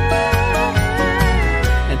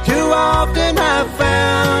 Too often I've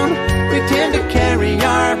found we tend to carry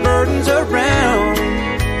our burdens around,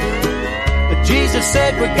 but Jesus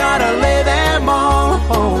said we gotta lay them all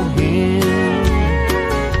on Him.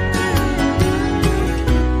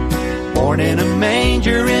 Born in a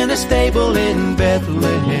manger in a stable in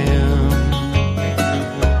Bethlehem.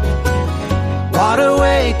 What a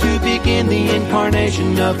way to begin the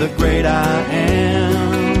incarnation of the great I Am.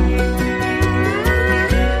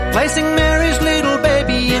 Placing Mary's little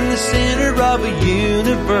baby in the center of a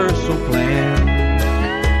universal plan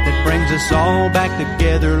that brings us all back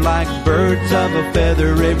together like birds of a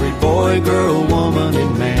feather, every boy, girl, woman,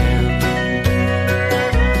 and man.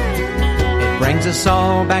 It brings us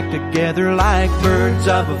all back together like birds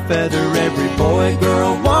of a feather, every boy,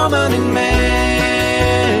 girl, woman, and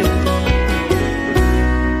man.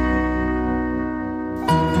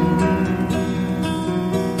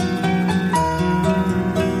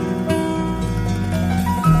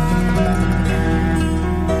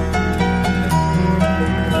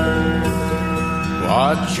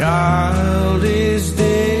 What child is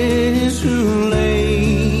this who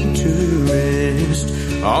laid to rest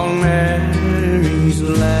on Mary's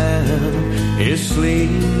lap is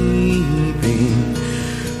sleeping,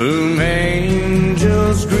 whom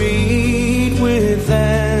angels greet with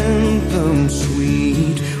anthems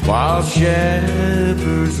sweet, while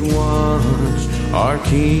shepherds watch are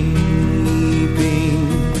keeping?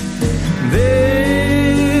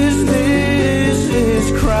 This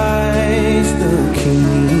is Christ the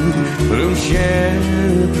King, whom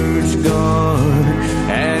shepherds guard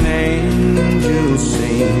and angels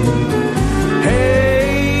sing.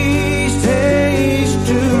 Haste, haste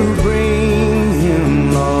to bring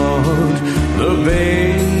Him, Lord, the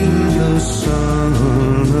babe, the Son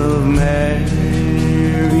of Mary.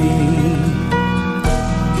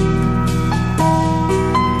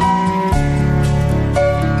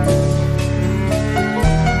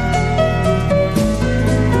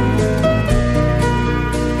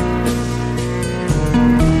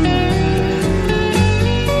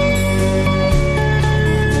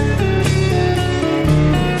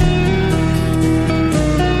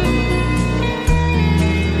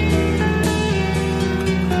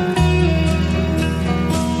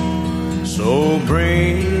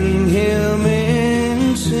 Bring Him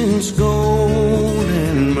incense, gold,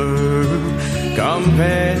 and myrrh. Come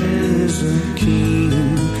as a king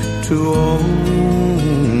to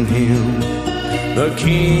own Him. The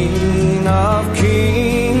King of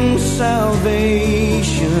kings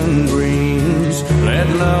salvation brings. Let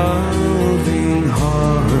loving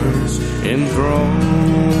hearts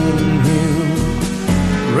enthrone Him.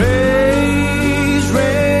 Raise,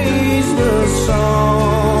 raise the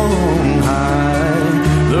song high.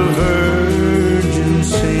 The Virgin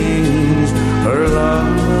sings her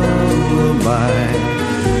lullaby.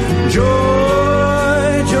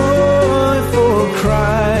 Joy, joy, for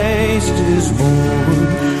Christ is born,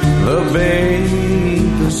 the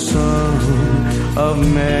babe, the Son of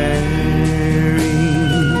Mary.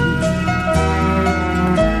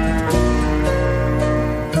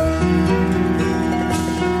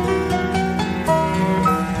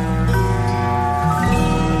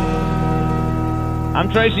 I'm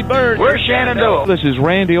Tracy Bird. We're Shenandoah. This is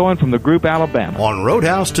Randy Owen from the group Alabama. On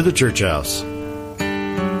Roadhouse to the Church House.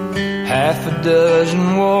 Half a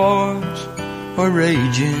dozen wars are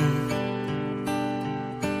raging,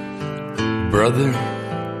 brother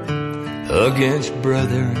against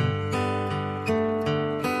brother.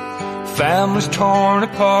 Families torn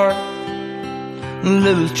apart,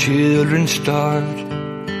 little children starved.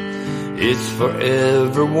 It's for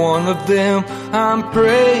every one of them I'm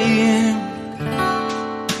praying.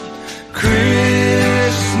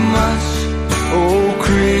 Christmas, oh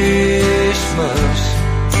Christmas,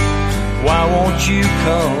 why won't you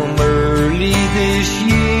come early this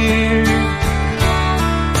year?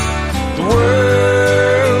 The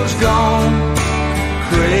world's gone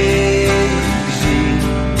crazy,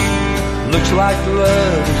 looks like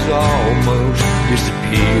love has almost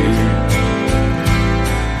disappeared.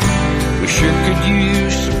 We sure could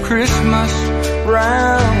use some Christmas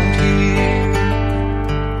round here.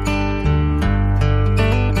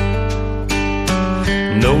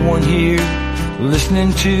 one here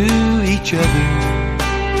listening to each other.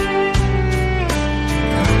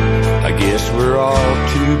 I guess we're all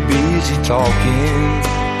too busy talking.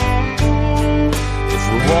 If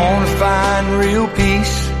we want to find real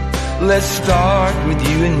peace, let's start with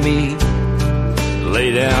you and me.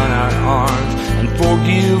 Lay down our arms and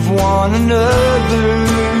forgive one another.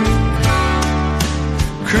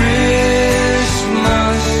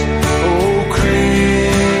 Christmas, oh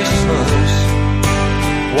Christmas,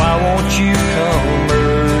 why won't you come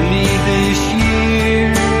early this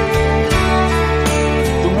year?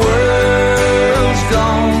 The world's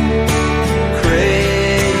gone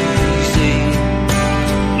crazy.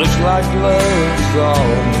 Looks like love's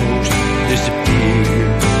almost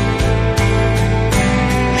disappeared.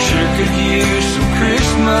 We sure could use some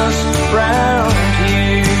Christmas round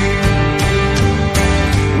here.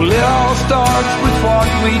 Well, it all starts with what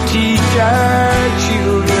we teach our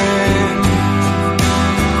children.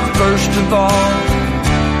 First of all,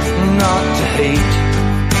 not to hate.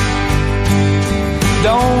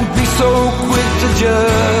 Don't be so quick to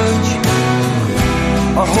judge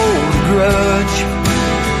or hold a grudge.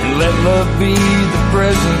 And let love be the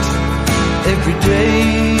present every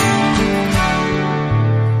day.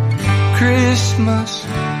 Christmas,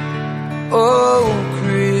 oh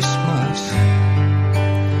Christmas,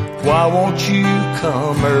 why won't you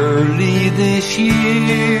come early this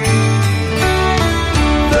year?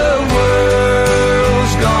 The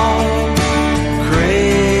world's gone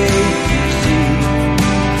crazy.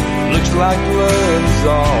 Looks like love's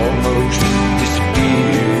almost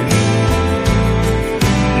disappeared.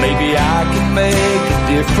 Maybe I can make a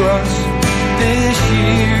difference this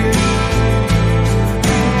year.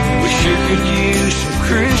 We sure could use some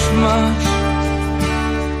Christmas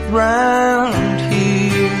round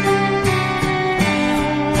here.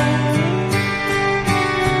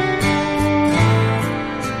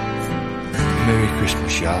 Merry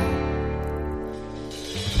Christmas, y'all.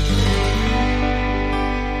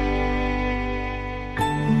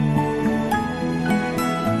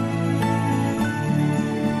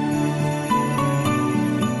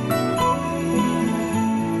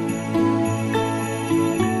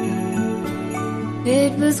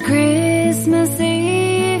 It was Christmas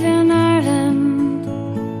Eve in Ireland,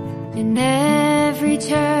 in every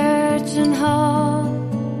church and hall,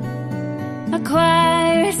 a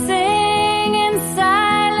choir singing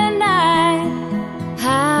Silent Night,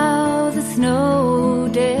 how the snow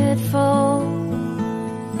did fall.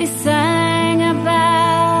 They sang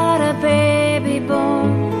about a baby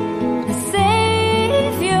born, a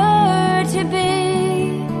Savior to be.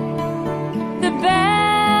 The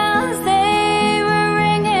bells they were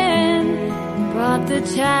ringing brought the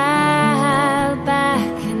child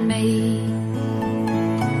back in me.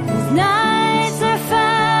 Those nights our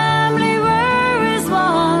family were as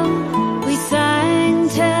one. We sang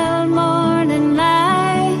till morning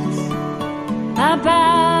light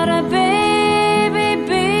about a baby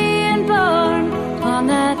being born on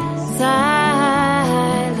that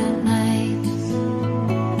silent night,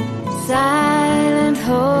 silent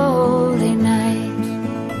holy night.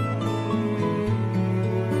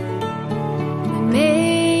 It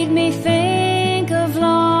made me think of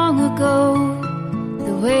long ago,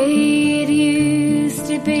 the way it used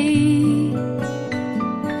to be,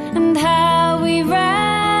 and how we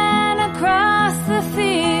ran across the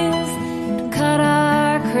fields to cut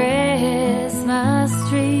our Christmas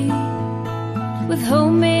tree with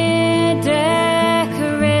homemade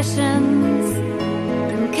decorations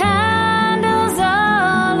and candles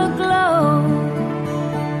all aglow.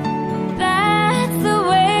 That's the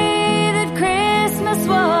way that Christmas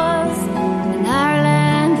was in our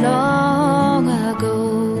land long ago.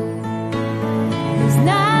 Those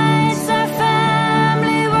nights our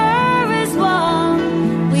family were as one.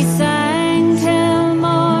 We sang till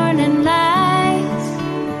morning light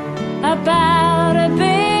about a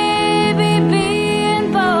baby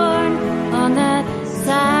being born on that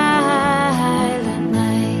silent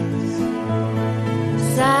night,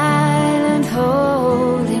 silent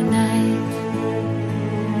holy night.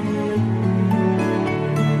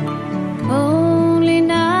 Only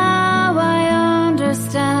now I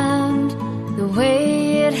understand the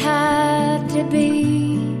way it had to be.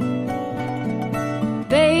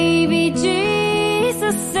 Baby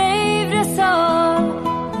Jesus saved us all,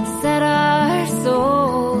 set our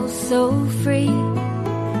souls so free.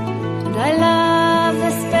 And I love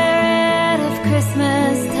the spirit of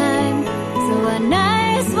Christmas time, so a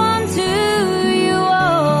nice one to you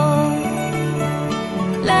all.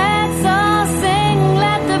 Let's all sing,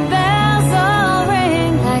 let the bells all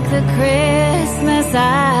ring like the Christmas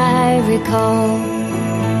I recall.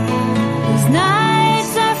 Those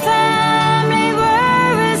nights our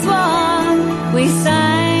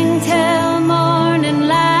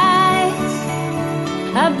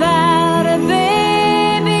about a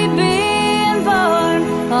baby being born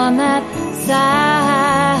on that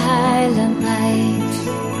silent night,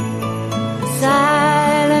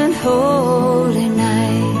 silent holy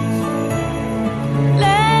night.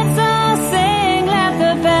 Let's all sing, let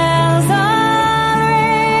the bells all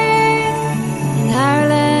ring in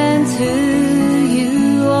Ireland to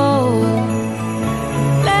you all.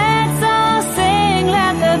 Let's all sing,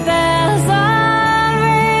 let the bells all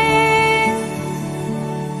ring.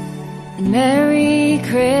 And Merry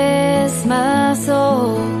Christmas,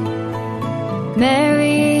 oh,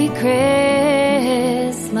 Merry Christmas,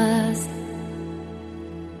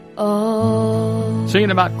 oh.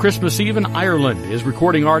 Singing about Christmas Eve in Ireland is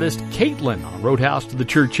recording artist Caitlin on Roadhouse to the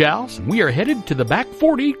Church House, and we are headed to the back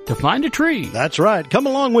 40 to find a tree. That's right. Come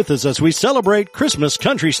along with us as we celebrate Christmas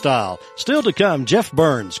country style. Still to come, Jeff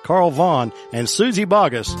Burns, Carl Vaughn, and Susie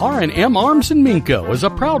Bogus. R&M Arms in Minco is a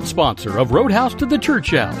proud sponsor of Roadhouse to the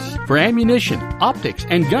Church House. For ammunition, optics,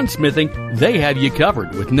 and gunsmithing, they have you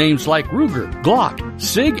covered with names like Ruger, Glock,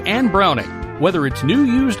 SIG, and Browning. Whether it's new,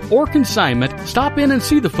 used, or consignment, stop in and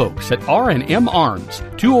see the folks at R&M Arms,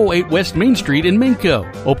 208 West Main Street in Minco.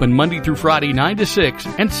 Open Monday through Friday 9 to 6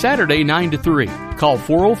 and Saturday 9 to 3. Call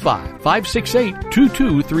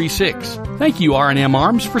 405-568-2236. Thank you, R&M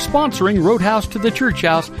Arms, for sponsoring Roadhouse to the Church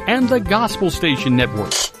House and the Gospel Station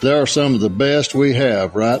Network. There are some of the best we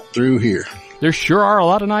have right through here. There sure are a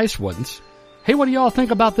lot of nice ones. Hey, what do y'all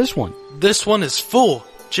think about this one? This one is full,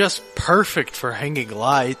 just perfect for hanging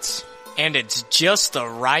lights. And it's just the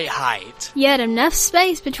right height. Yet enough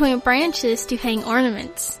space between branches to hang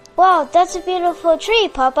ornaments. Wow, that's a beautiful tree,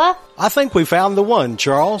 Papa. I think we found the one,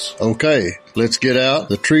 Charles. Okay, let's get out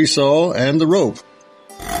the tree saw and the rope.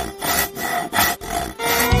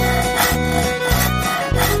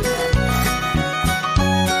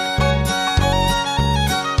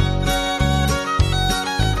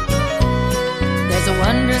 There's a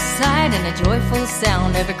wondrous sight and a joyful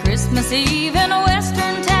sound every Christmas Eve in a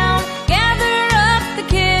western town. Gather up the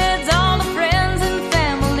kids, all the friends and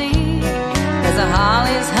family. There's a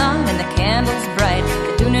holly's hung and the candles bright.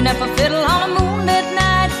 They're tuning up a fiddle on a moonlit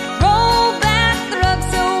night. Roll back the rug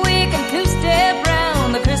so we can two-step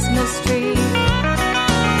round the Christmas tree.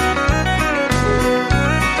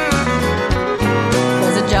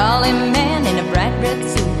 There's a jolly man in a bright red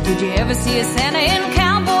suit. Did you ever see a Santa in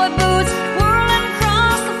cowboy boots? Whirling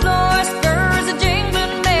across the floor, spurs a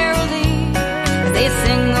jingling merrily. As they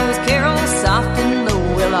sing those carols soft and low,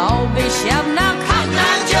 we'll all be shouting out, Cotton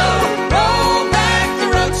Eye Joe. Roll back the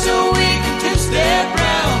rug so we can two-step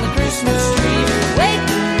round the Christmas tree. Wait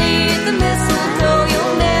beneath the mistletoe,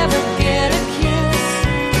 you'll never get a kiss.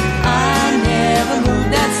 I never move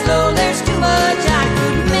that slow, there's too much I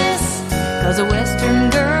could miss. 'Cause a western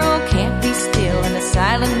girl can't be still, and the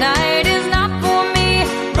silent night is not for me.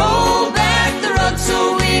 Roll back the rug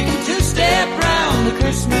so we can two-step round the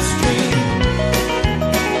Christmas tree.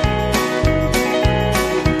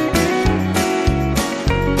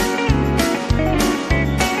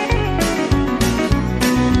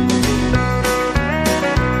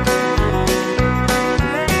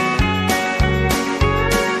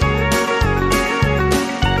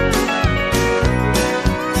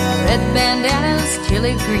 Red bandanas,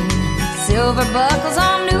 chili green, silver buckles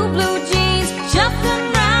on new blue jeans, shuffling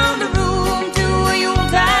round the room to a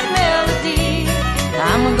Yuletide melody.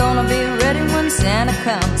 I'm gonna be ready when Santa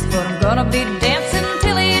comes, but I'm gonna be dancing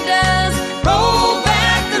till he does. Roll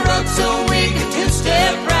back the rug so we can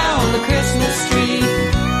two-step round the Christmas tree.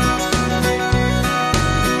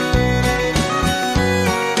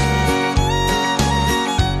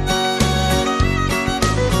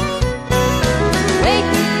 Wait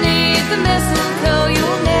beneath the mistletoe,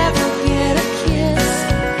 you'll never get a kiss.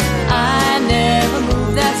 I never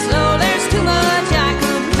move that slow, there's too much I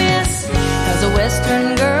could miss. 'Cause a western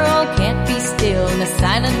girl can't be still, and the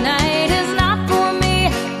silent night is not for me.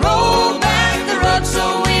 Roll back the rug so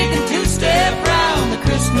we can two-step round the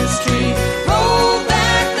Christmas tree. Roll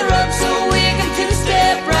back the rug so we can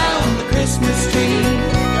two-step round the Christmas tree.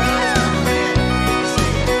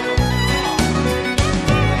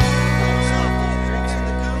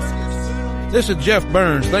 This is Jeff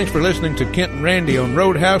Burns. Thanks for listening to Kent and Randy on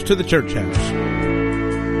Roadhouse to the Church House.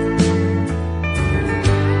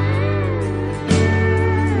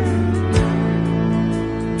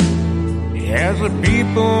 As the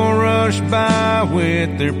people rush by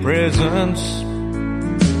with their presents,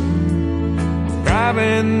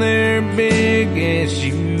 driving their big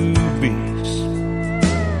SUVs,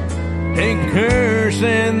 they curse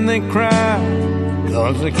and they cry,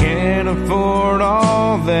 'cause they can't afford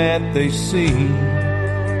all that they see.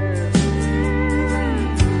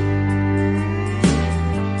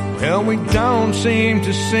 Well, we don't seem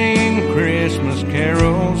to sing Christmas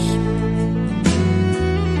carols,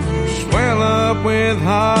 swell up with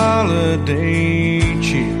holiday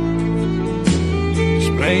cheer,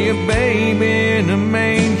 display a babe in a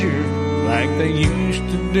manger like they used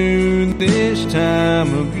to do this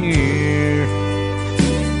time of year.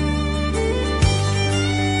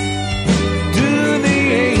 Do the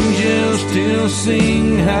angels still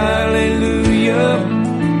sing hallelujah,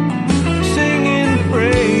 singing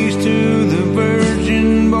praise to the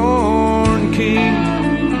virgin born King?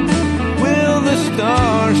 Will the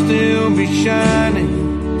stars still be shining?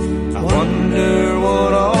 I wonder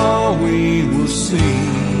what all we will see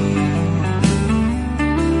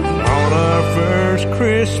on our first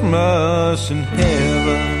Christmas in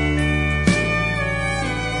heaven.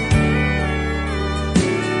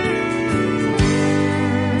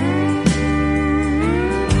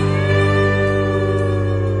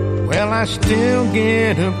 Well, I still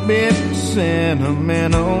get a bit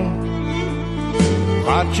sentimental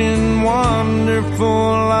watching Wonderful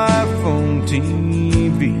Life on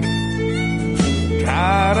TV.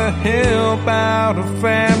 Try to help out a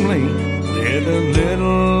family with a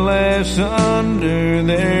little less under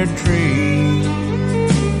their tree.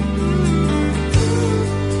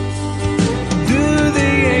 Do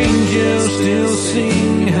the angels still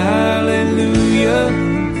sing hallelujah,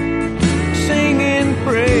 singing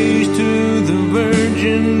praise to the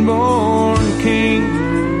virgin born King?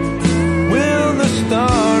 Will the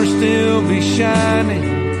stars still be shining?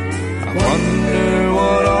 I wonder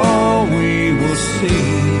what all we will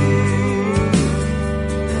see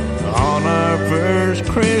on our first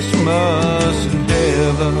Christmas in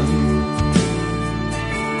heaven.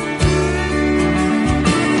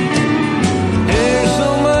 There's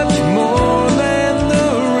so much more than the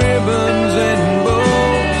ribbons and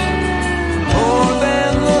bows, more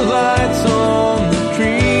than the lights on the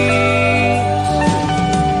trees.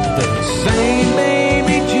 The same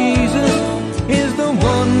baby Jesus is the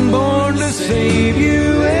one born to save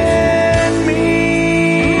you and me.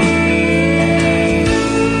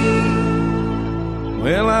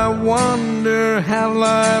 Well, I wonder how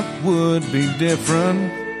life would be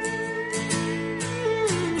different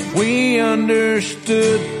if we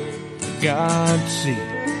understood God's seed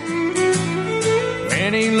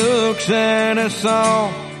when He looks at us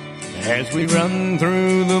all as we run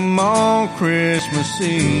through the mall Christmas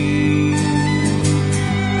Eve.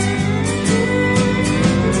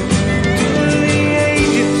 Do the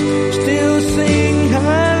angels still sing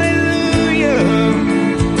hallelujah,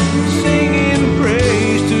 singing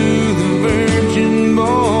praise to the virgin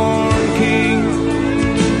born King?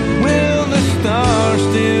 Will the stars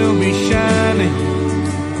still be shining?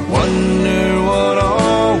 I wonder what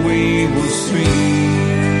all we will see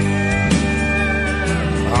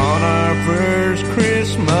on our first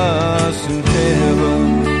Christmas in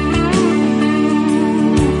heaven.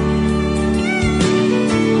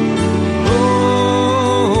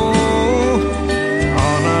 Oh,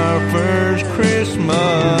 on our first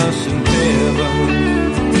Christmas in heaven.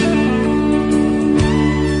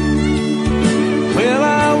 Well,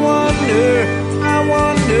 I wonder,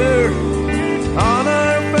 on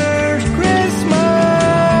our first Christmas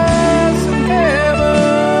in heaven.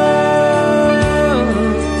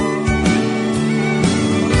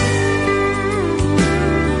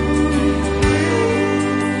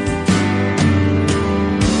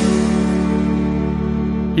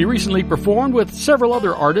 He recently performed with several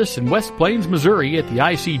other artists in West Plains, Missouri at the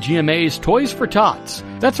ICGMA's Toys for Tots.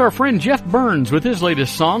 That's our friend Jeff Burns with his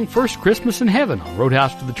latest song, First Christmas in Heaven, on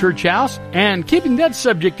Roadhouse to the Church House. And keeping that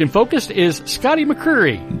subject in focus is Scotty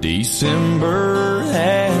McCreery. December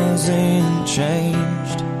hasn't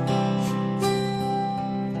changed.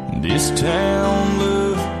 This town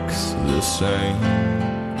looks the same.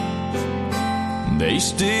 They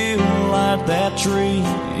still light that tree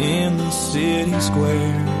in the city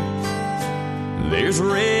square. There's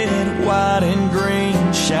red, white, and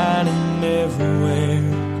green shining everywhere.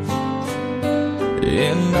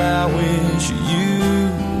 And I wish you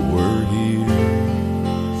were here.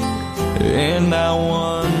 And I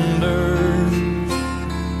wonder,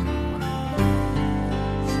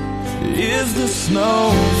 is the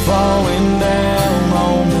snow falling down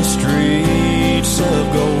on the streets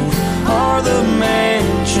of gold? Are the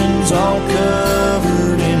mansions all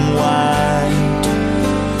covered in white?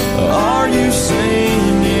 Are you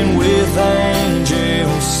singing with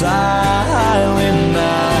angels silent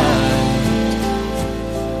night?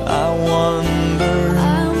 I wonder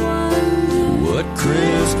what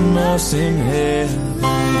Christmas in heaven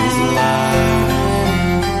is like.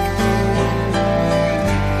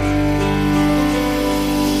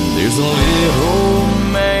 There's a little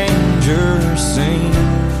man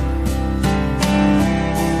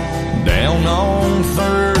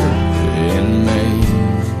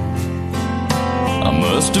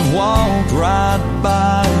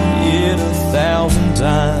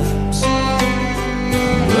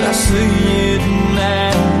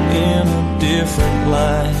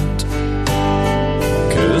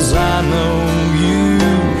 'cause I know you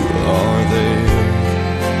are there.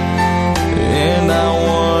 And I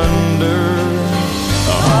wonder,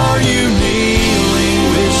 are you kneeling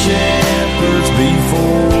with shepherds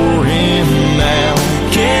before him now?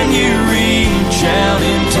 Can you reach out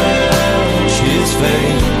and touch his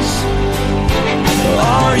face?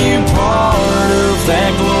 Are you part of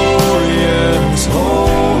that glorious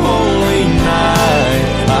holy night?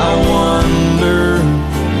 I wonder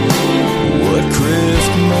what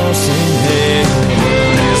Christmas in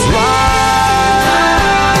heaven is like.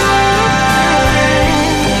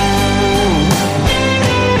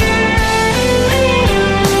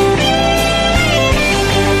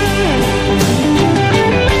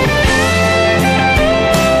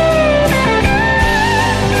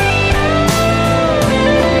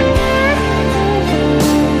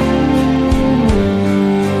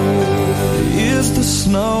 Is the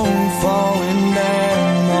snow falling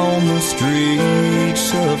down on the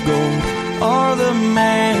streets of gold? Are the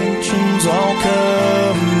mansions all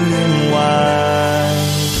covered in white?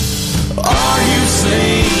 Are you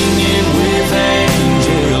singing with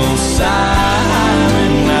angels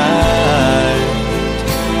silent night?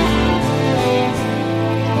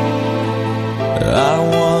 I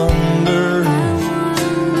wonder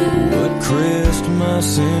what Christmas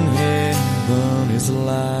in heaven is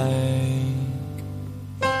like.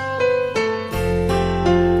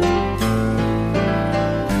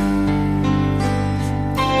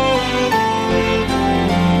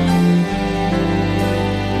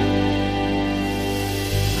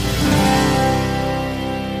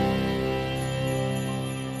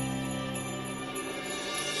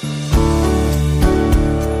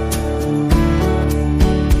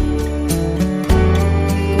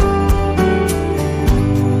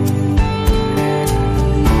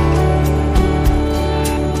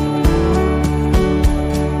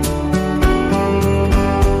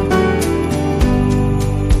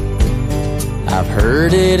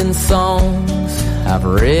 Heard it in songs, I've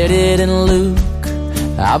read it in Luke.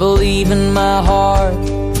 I believe in my heart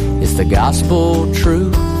it's the gospel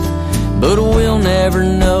truth. But we'll never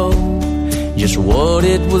know just what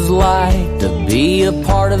it was like to be a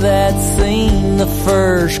part of that scene the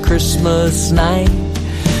first Christmas night.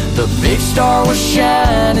 The big star was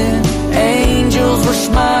shining, angels were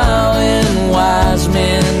smiling, wise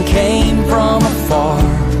men came from afar.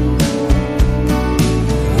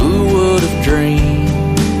 Who would have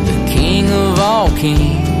dreamed the King of all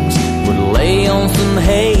kings would lay on some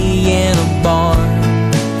hay in a barn?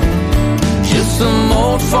 Just some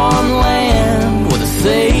old farmland with a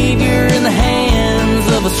savior in the hands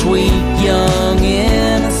of a sweet young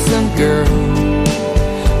innocent girl.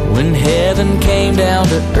 When heaven came down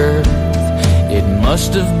to earth, it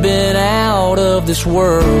must have been out of this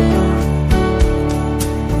world.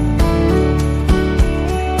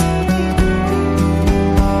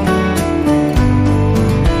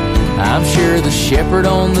 I'm sure the shepherd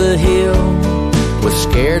on the hill was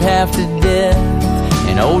scared half to death,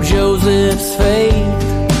 and old Joseph's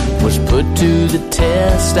faith was put to the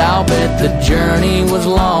test. I'll bet the journey was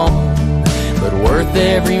long, but worth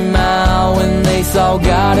every mile when they saw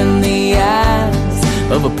God in the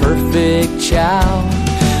eyes of a perfect child.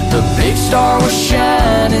 The big star was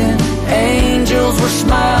shining, angels were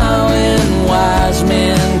smiling, wise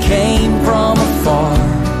men came from afar.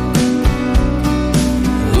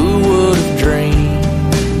 Who would have dreamed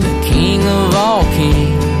the King of all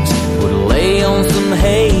kings would lay on some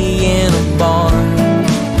hay in a barn?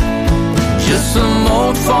 Just some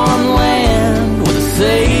old farmland with a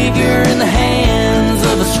savior in the hands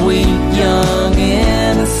of a sweet young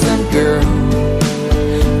innocent girl.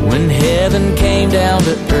 When heaven came down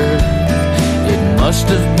to earth, it must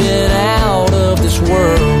have been out of this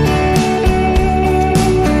world.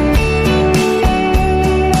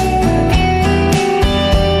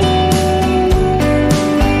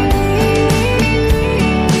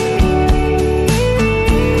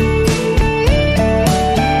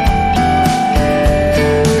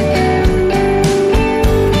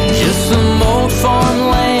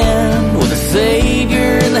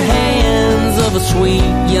 Sweet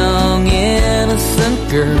young innocent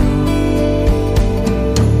girl.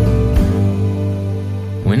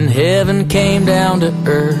 When heaven came down to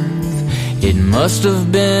earth, it must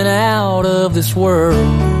have been out of this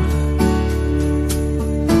world.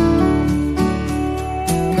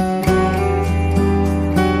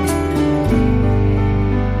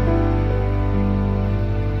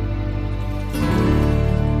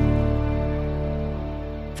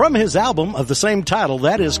 From his album of the same title,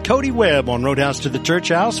 that is Cody Webb on Roadhouse to the Church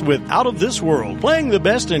House with Out of This World, playing the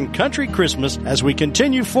best in country Christmas as we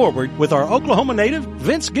continue forward with our Oklahoma native,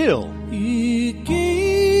 Vince Gill. It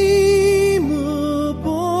gave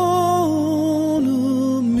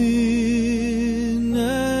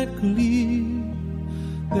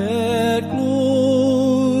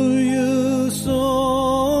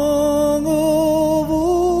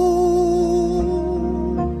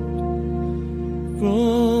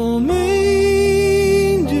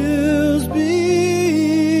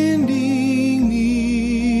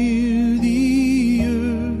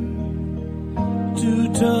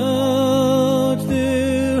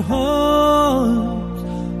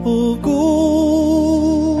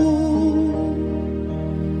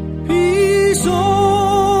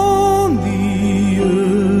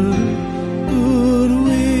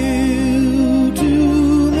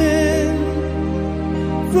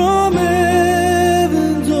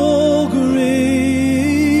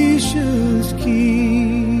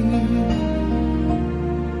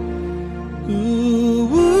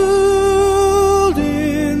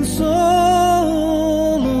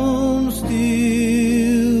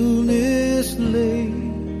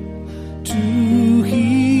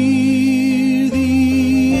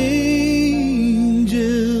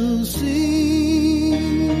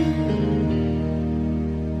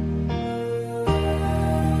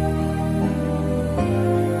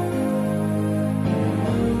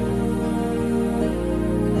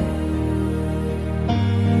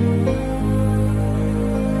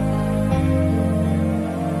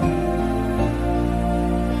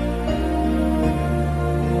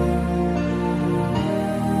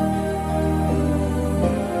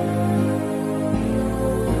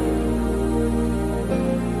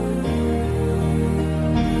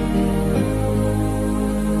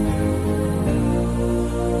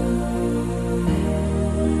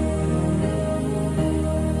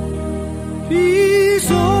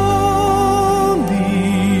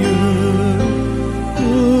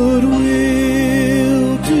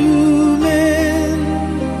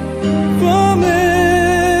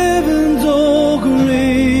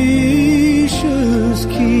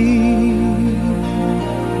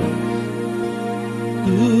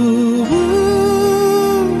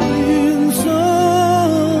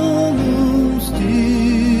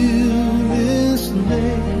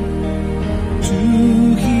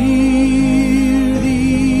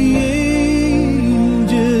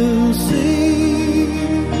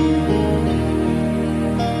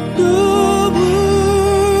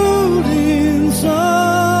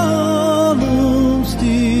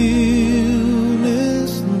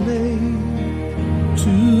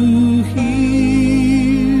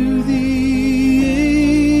hear the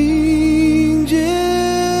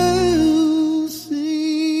angels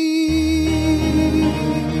sing.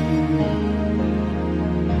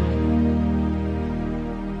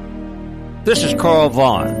 This is Carl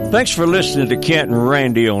Vaughn. Thanks for listening to Kent and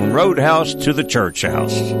Randy on Roadhouse to the Church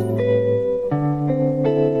House.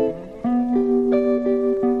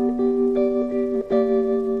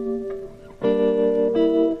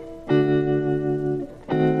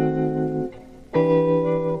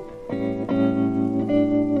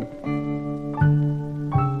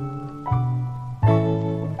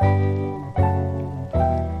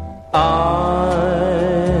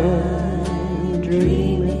 I'm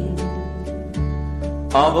dreaming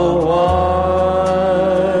of a white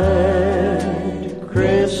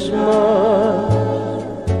Christmas,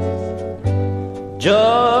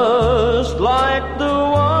 just like the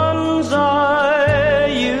ones I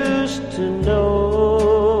used to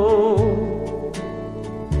know,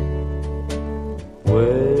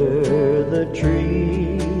 where the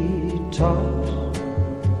treetops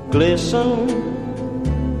glisten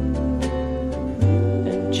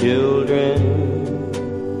and children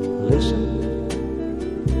listen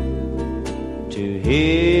to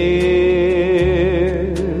hear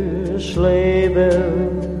sleigh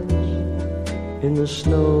bells in the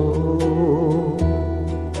snow.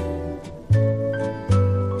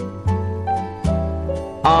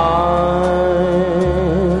 I'm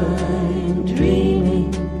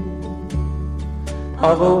dreaming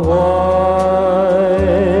of a white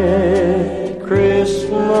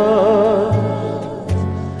Christmas,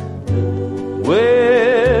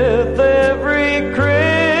 with every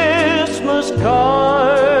Christmas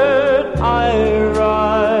card I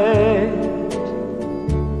write.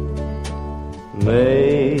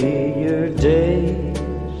 May your days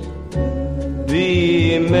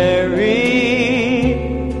be merry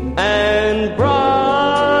and bright,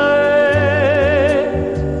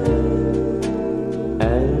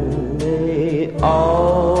 and may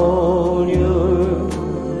all your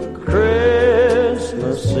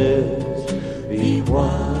Christmases be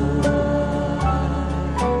white.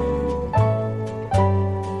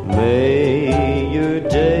 May your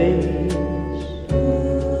days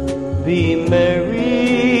be merry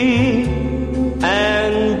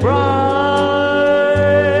and bright,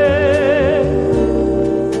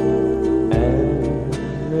 and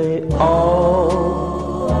may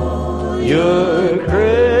all your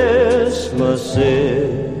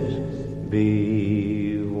Christmases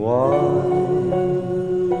be white.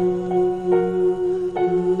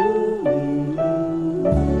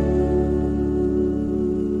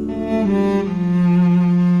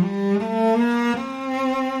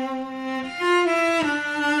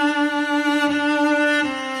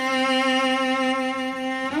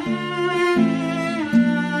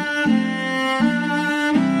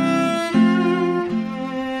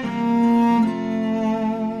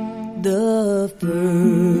 The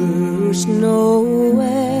first Noel,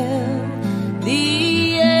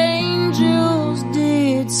 the angels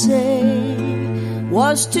did say,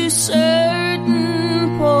 was to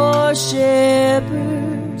certain poor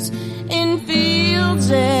shepherds in fields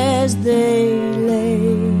as they lay,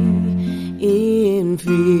 in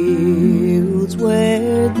fields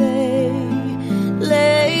where they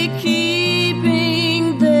lay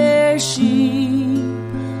keeping their sheep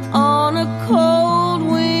on a cold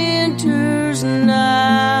winter's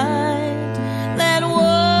night that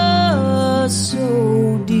was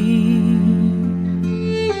so deep.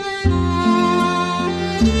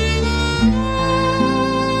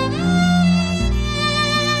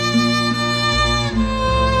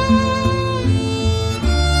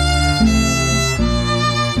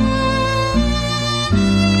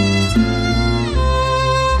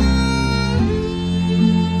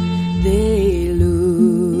 They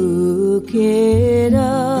looked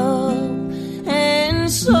up and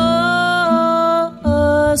saw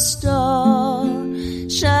a star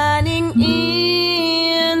shining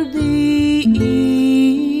in the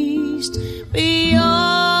east,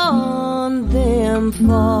 beyond them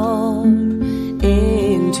far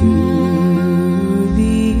into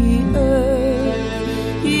the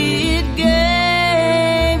earth. It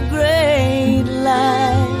gave great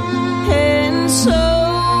light, and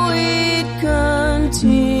so it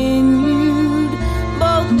continued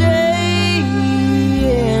both day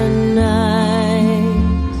and night.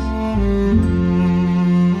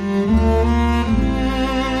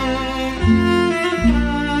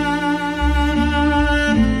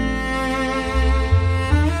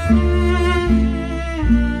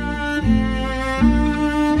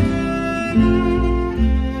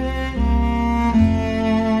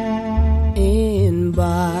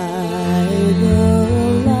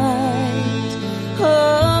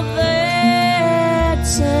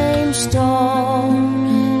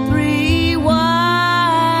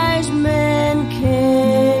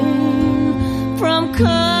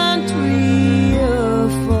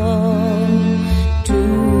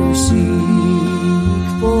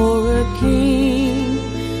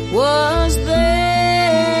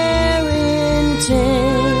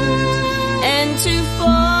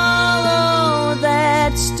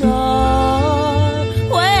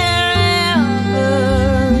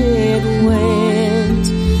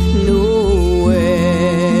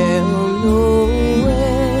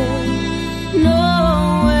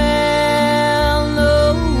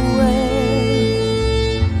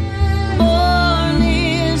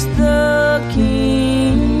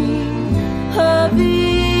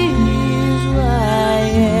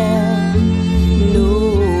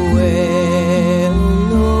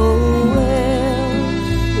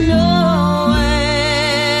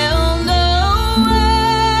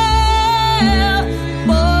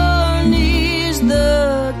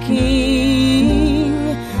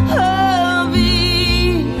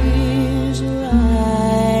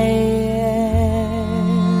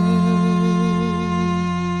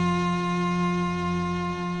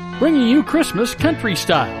 bringing you Christmas country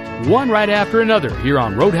style, one right after another here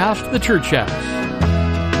on Roadhouse to the Church House.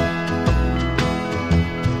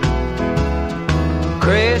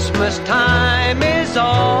 Christmas time is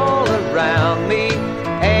all around me,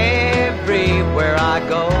 everywhere I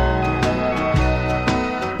go.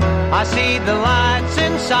 I see the lights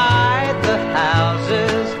inside the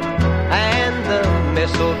houses and the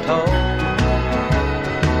mistletoe.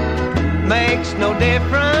 Makes no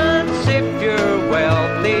difference if you're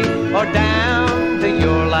wealthy or down to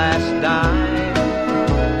your last dime.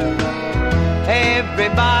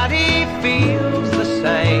 Everybody feels the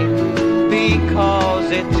same because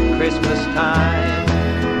it's Christmas time.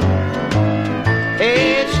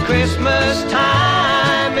 It's Christmas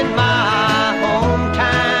time in my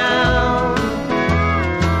hometown.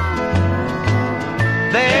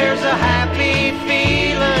 There's a happy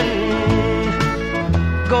feeling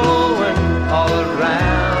going all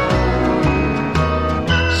around.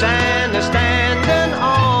 Santa's standing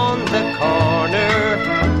on the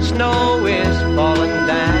corner, snow is falling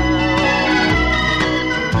down.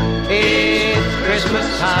 It's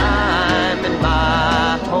Christmas time in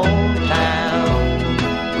my hometown.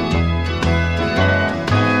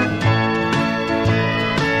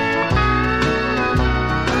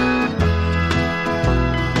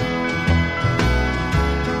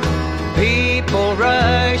 People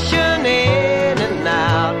rushing in and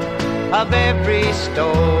out of every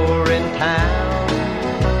store in town,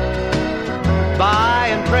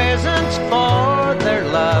 buying presents for their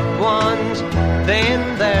loved ones,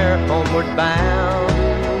 then they're homeward bound.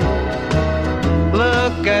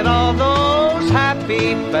 Look at all those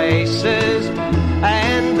happy faces,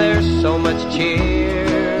 and there's so much cheer.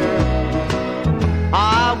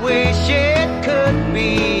 I wish it could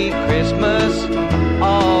be Christmas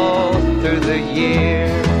all through the year.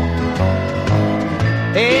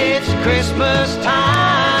 It's Christmas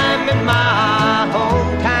time in my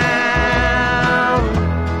hometown.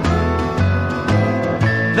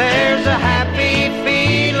 There's a happy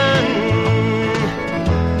feeling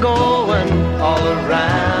going all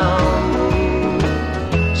around.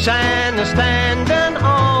 Santa's standing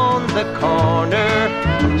on the corner,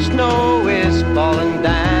 snow is falling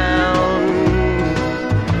down.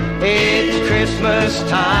 It's Christmas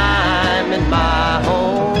time in my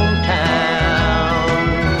hometown.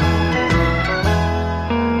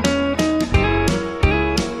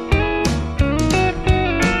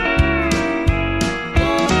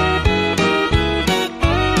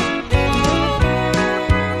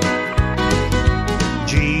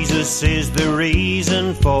 Jesus is the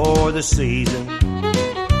reason for the season.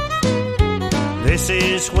 This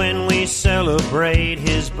is when we celebrate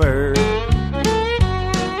His birth.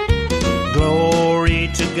 Glory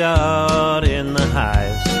to God in the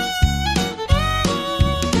highest.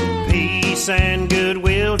 Peace and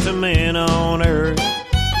goodwill to men on earth.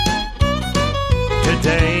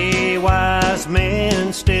 Today wise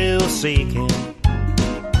men still seeking.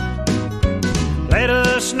 Let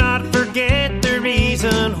us not forget the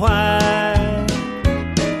reason why.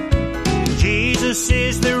 Jesus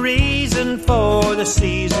is the reason for the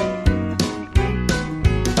season.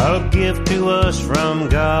 A gift to us from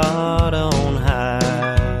God on high.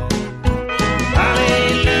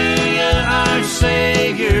 Hallelujah, our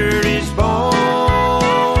Savior is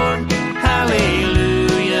born.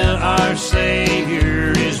 Hallelujah, our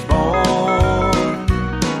Savior is born.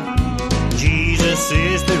 Jesus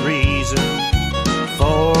is the reason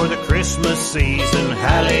for the Christmas season.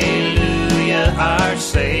 Hallelujah, our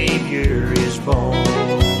Savior is born.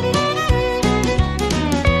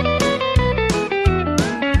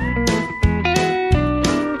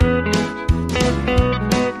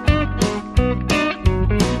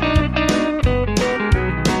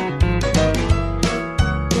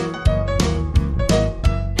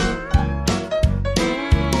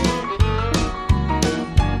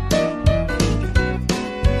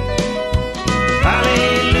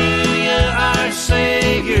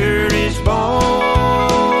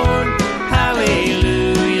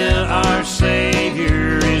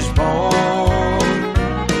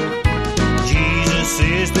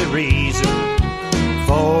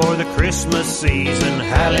 Christmas season,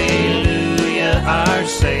 hallelujah, our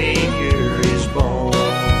Savior is born.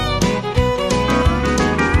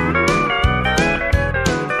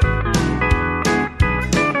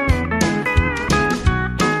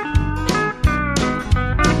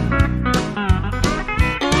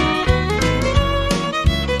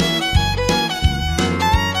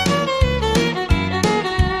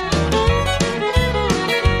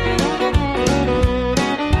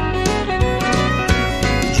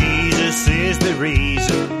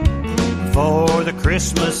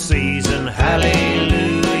 Christmas season,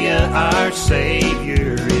 hallelujah, our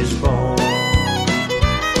Savior is born.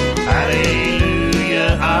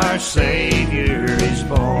 Hallelujah, our Savior is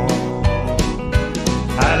born.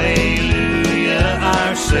 Hallelujah,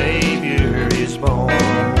 our Savior is born.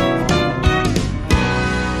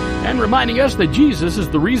 And reminding us that Jesus is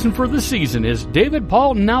the reason for the season is David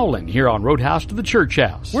Paul Nowlin here on Roadhouse to the Church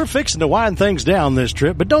House. We're fixing to wind things down this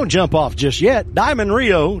trip, but don't jump off just yet. Diamond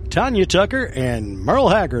Rio, Tanya Tucker, and Merle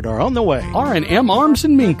Haggard are on the way. R&M Arms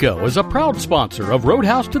in Minco is a proud sponsor of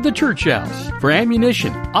Roadhouse to the Church House. For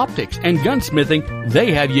ammunition, optics, and gunsmithing,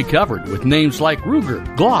 they have you covered with names like Ruger,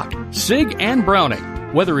 Glock, SIG, and Browning.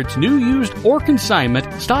 Whether it's new, used, or consignment,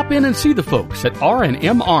 stop in and see the folks at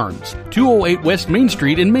R&M Arms, 208 West Main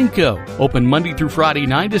Street in Minco. Open Monday through Friday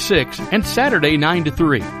 9 to 6 and Saturday 9 to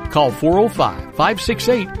 3. Call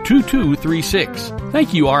 405-568-2236.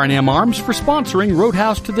 Thank you, R&M Arms, for sponsoring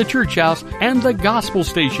Roadhouse to the Church House and the Gospel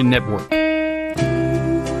Station Network.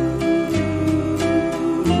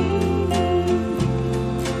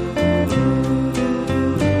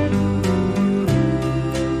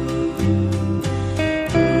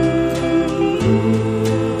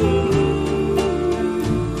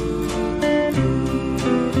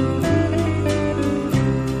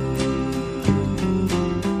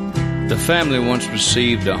 The family once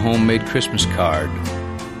received a homemade Christmas card,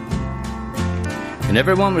 and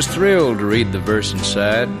everyone was thrilled to read the verse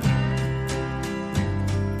inside,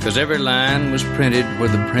 because every line was printed where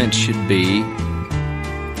the print should be,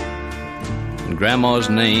 and Grandma's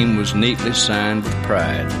name was neatly signed with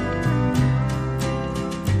pride.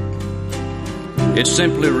 It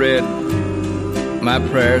simply read, "My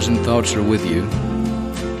prayers and thoughts are with you,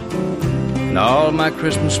 and all my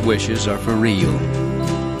Christmas wishes are for real.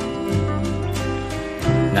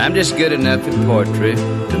 Now, I'm just good enough at poetry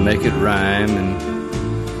to make it rhyme and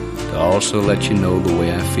to also let you know the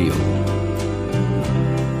way I feel."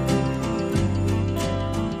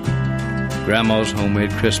 Grandma's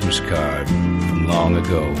homemade Christmas card from long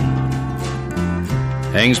ago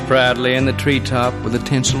hangs proudly in the treetop with the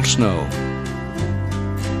tinsel snow.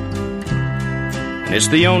 And it's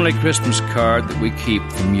the only Christmas card that we keep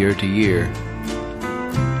from year to year.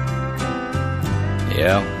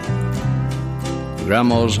 Yeah.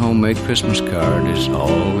 Grandma's homemade Christmas card is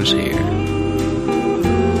always here.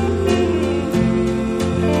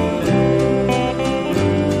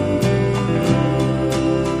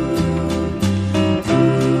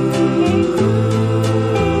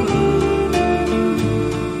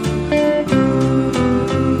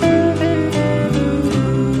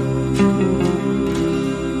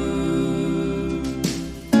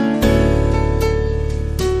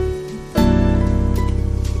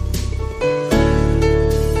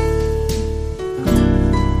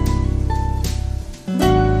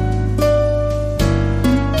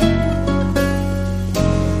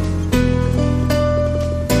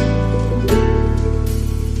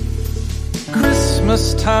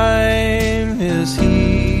 Time is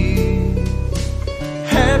here,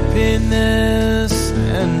 happiness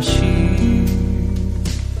and cheer,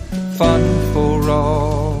 fun for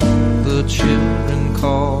all the children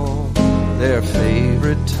call their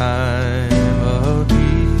favorite time of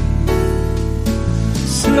year.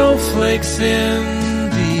 Snowflakes in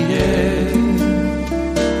the air,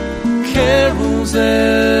 carols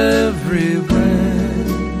everywhere,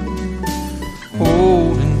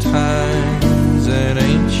 olden times and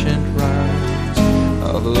ancient rhymes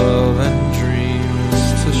of love and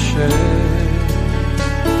dreams to share.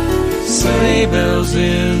 Sleigh bells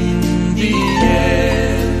in the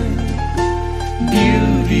air,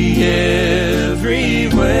 beauty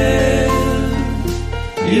everywhere,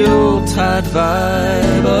 Yuletide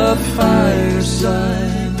vibe of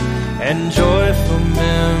fireside and joyful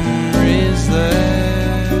memories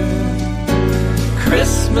there.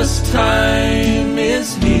 Christmas time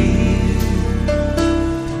is here,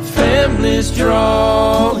 families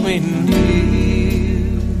drawing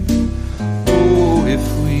near. Oh, if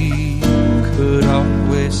we could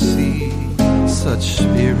always see such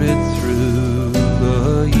spirit through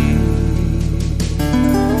the year.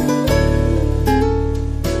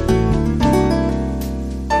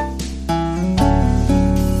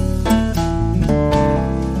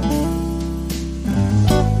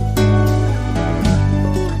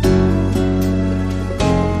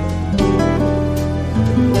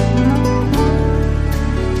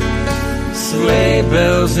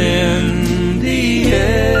 Bells in the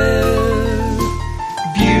air,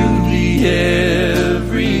 beauty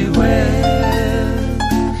everywhere,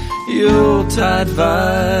 Yuletide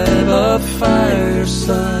vibe of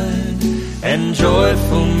fireside and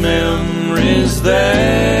joyful memories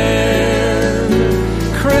there.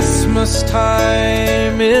 Christmas Christmas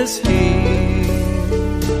time is here,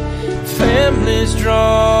 families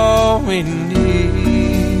drawing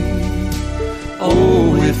near.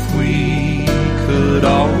 Oh, if we could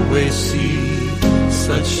always see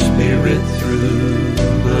such spirit through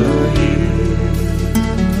the year.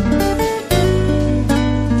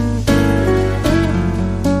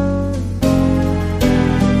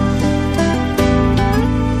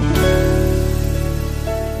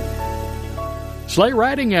 Sleigh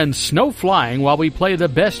riding and snow flying while we play the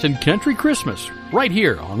best in country Christmas, right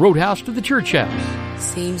here on Roadhouse to the Church House.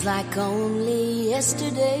 Seems like only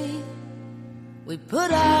yesterday we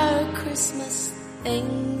put our Christmas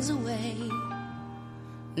things away.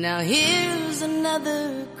 Now here's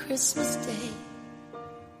another Christmas day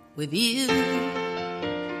with you.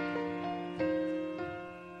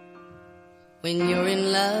 When you're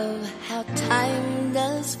in love, how time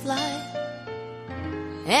does fly.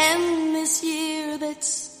 And this year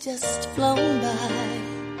that's just flown by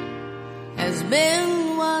has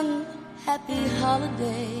been one happy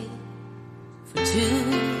holiday for two.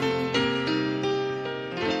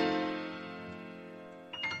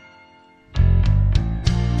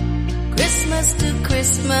 Christmas to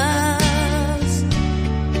Christmas,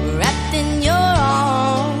 wrapped in your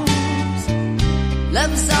arms,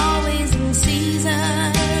 love's always in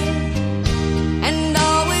season and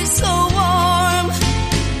always so warm,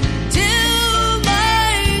 till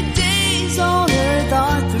my days on earth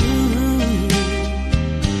are through.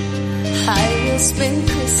 I will spend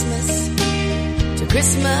Christmas to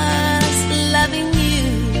Christmas loving you.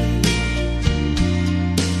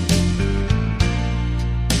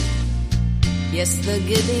 Yes, the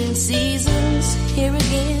giving season's here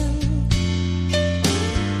again.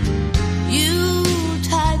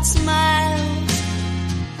 Yuletide smiles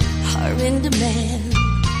are in demand.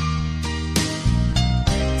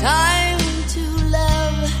 Time to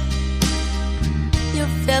love your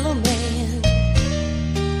fellow man.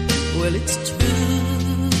 Well, it's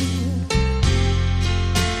true,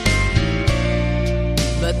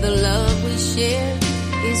 but the love we share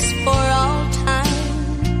is for all time.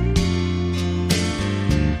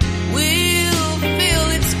 We'll feel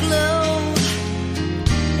its glow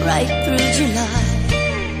right through July,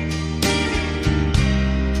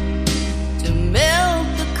 to melt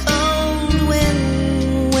the cold when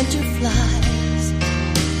winter flies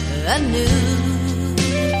anew.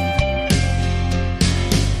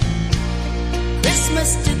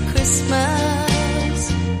 Christmas to Christmas,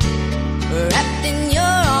 wrapped in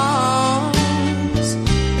your arms,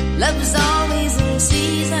 love's always in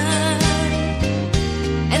season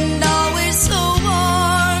and always so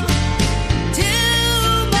warm,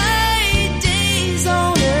 till my days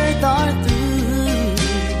on earth are through.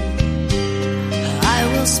 I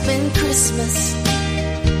will spend Christmas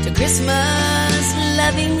to Christmas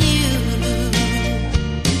loving you.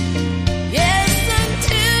 Yes,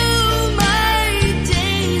 until my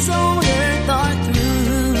days on earth are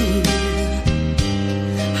through,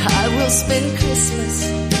 I will spend Christmas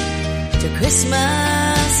to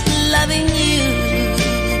Christmas loving you.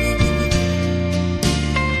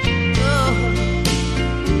 Oh,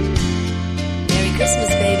 Merry Christmas,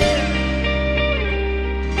 baby.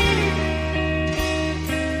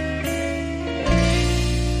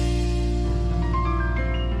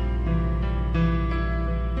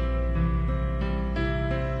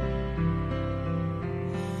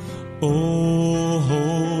 Oh,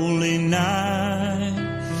 holy night,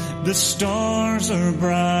 the stars are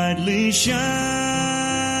brightly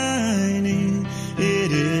shining.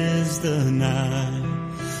 It is the night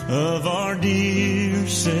of our dear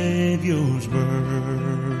Savior's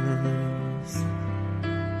birth.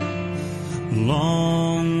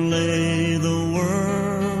 Long lay the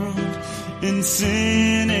world in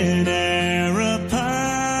sin and error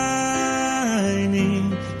pining,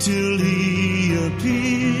 till He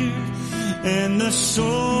appeared and the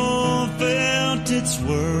soul felt its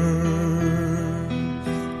worth.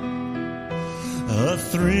 A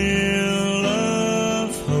thrill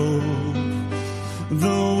of hope,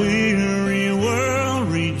 the weary world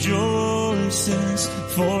rejoices,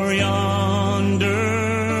 for yonder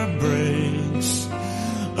breaks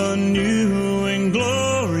a new and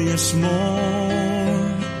glorious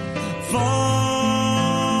morn. Fall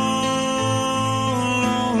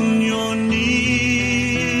on your knees,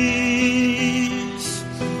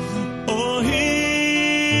 oh,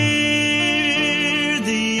 hear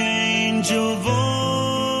the angel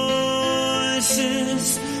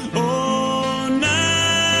voices, oh, night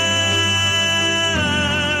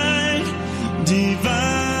divine,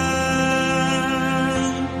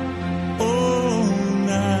 oh,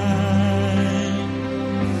 night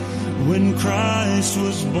when Christ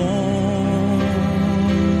was born.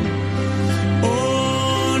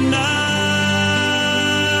 Oh, night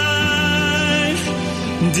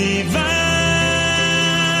divine,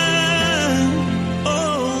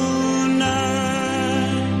 oh,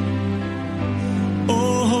 night,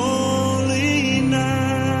 oh, holy night.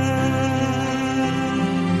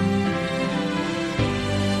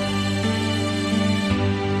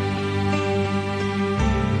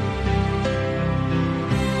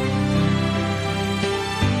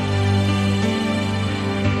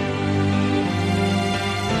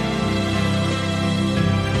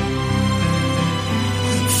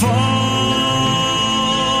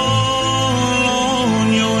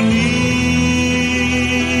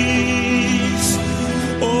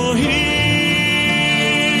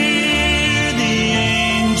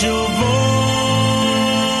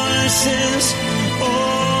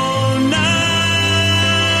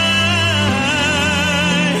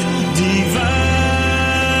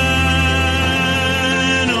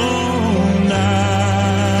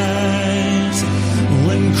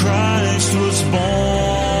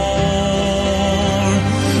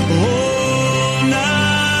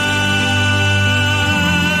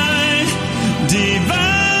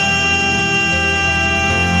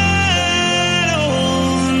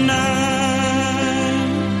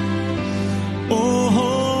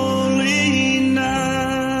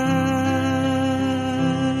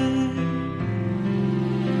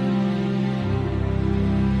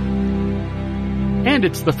 And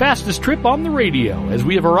it's the fastest trip on the radio as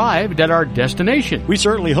we have arrived at our destination. We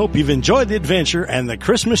certainly hope you've enjoyed the adventure and the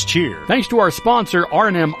Christmas cheer. Thanks to our sponsor,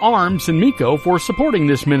 R&M Arms and Miko, for supporting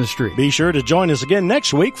this ministry. Be sure to join us again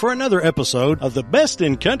next week for another episode of the Best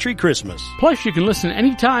in Country Christmas. Plus, you can listen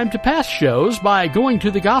anytime to past shows by going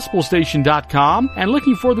to thegospelstation.com and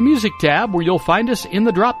looking for the music tab, where you'll find us in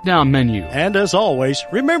the drop-down menu. And as always,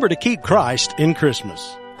 remember to keep Christ in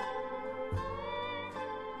Christmas.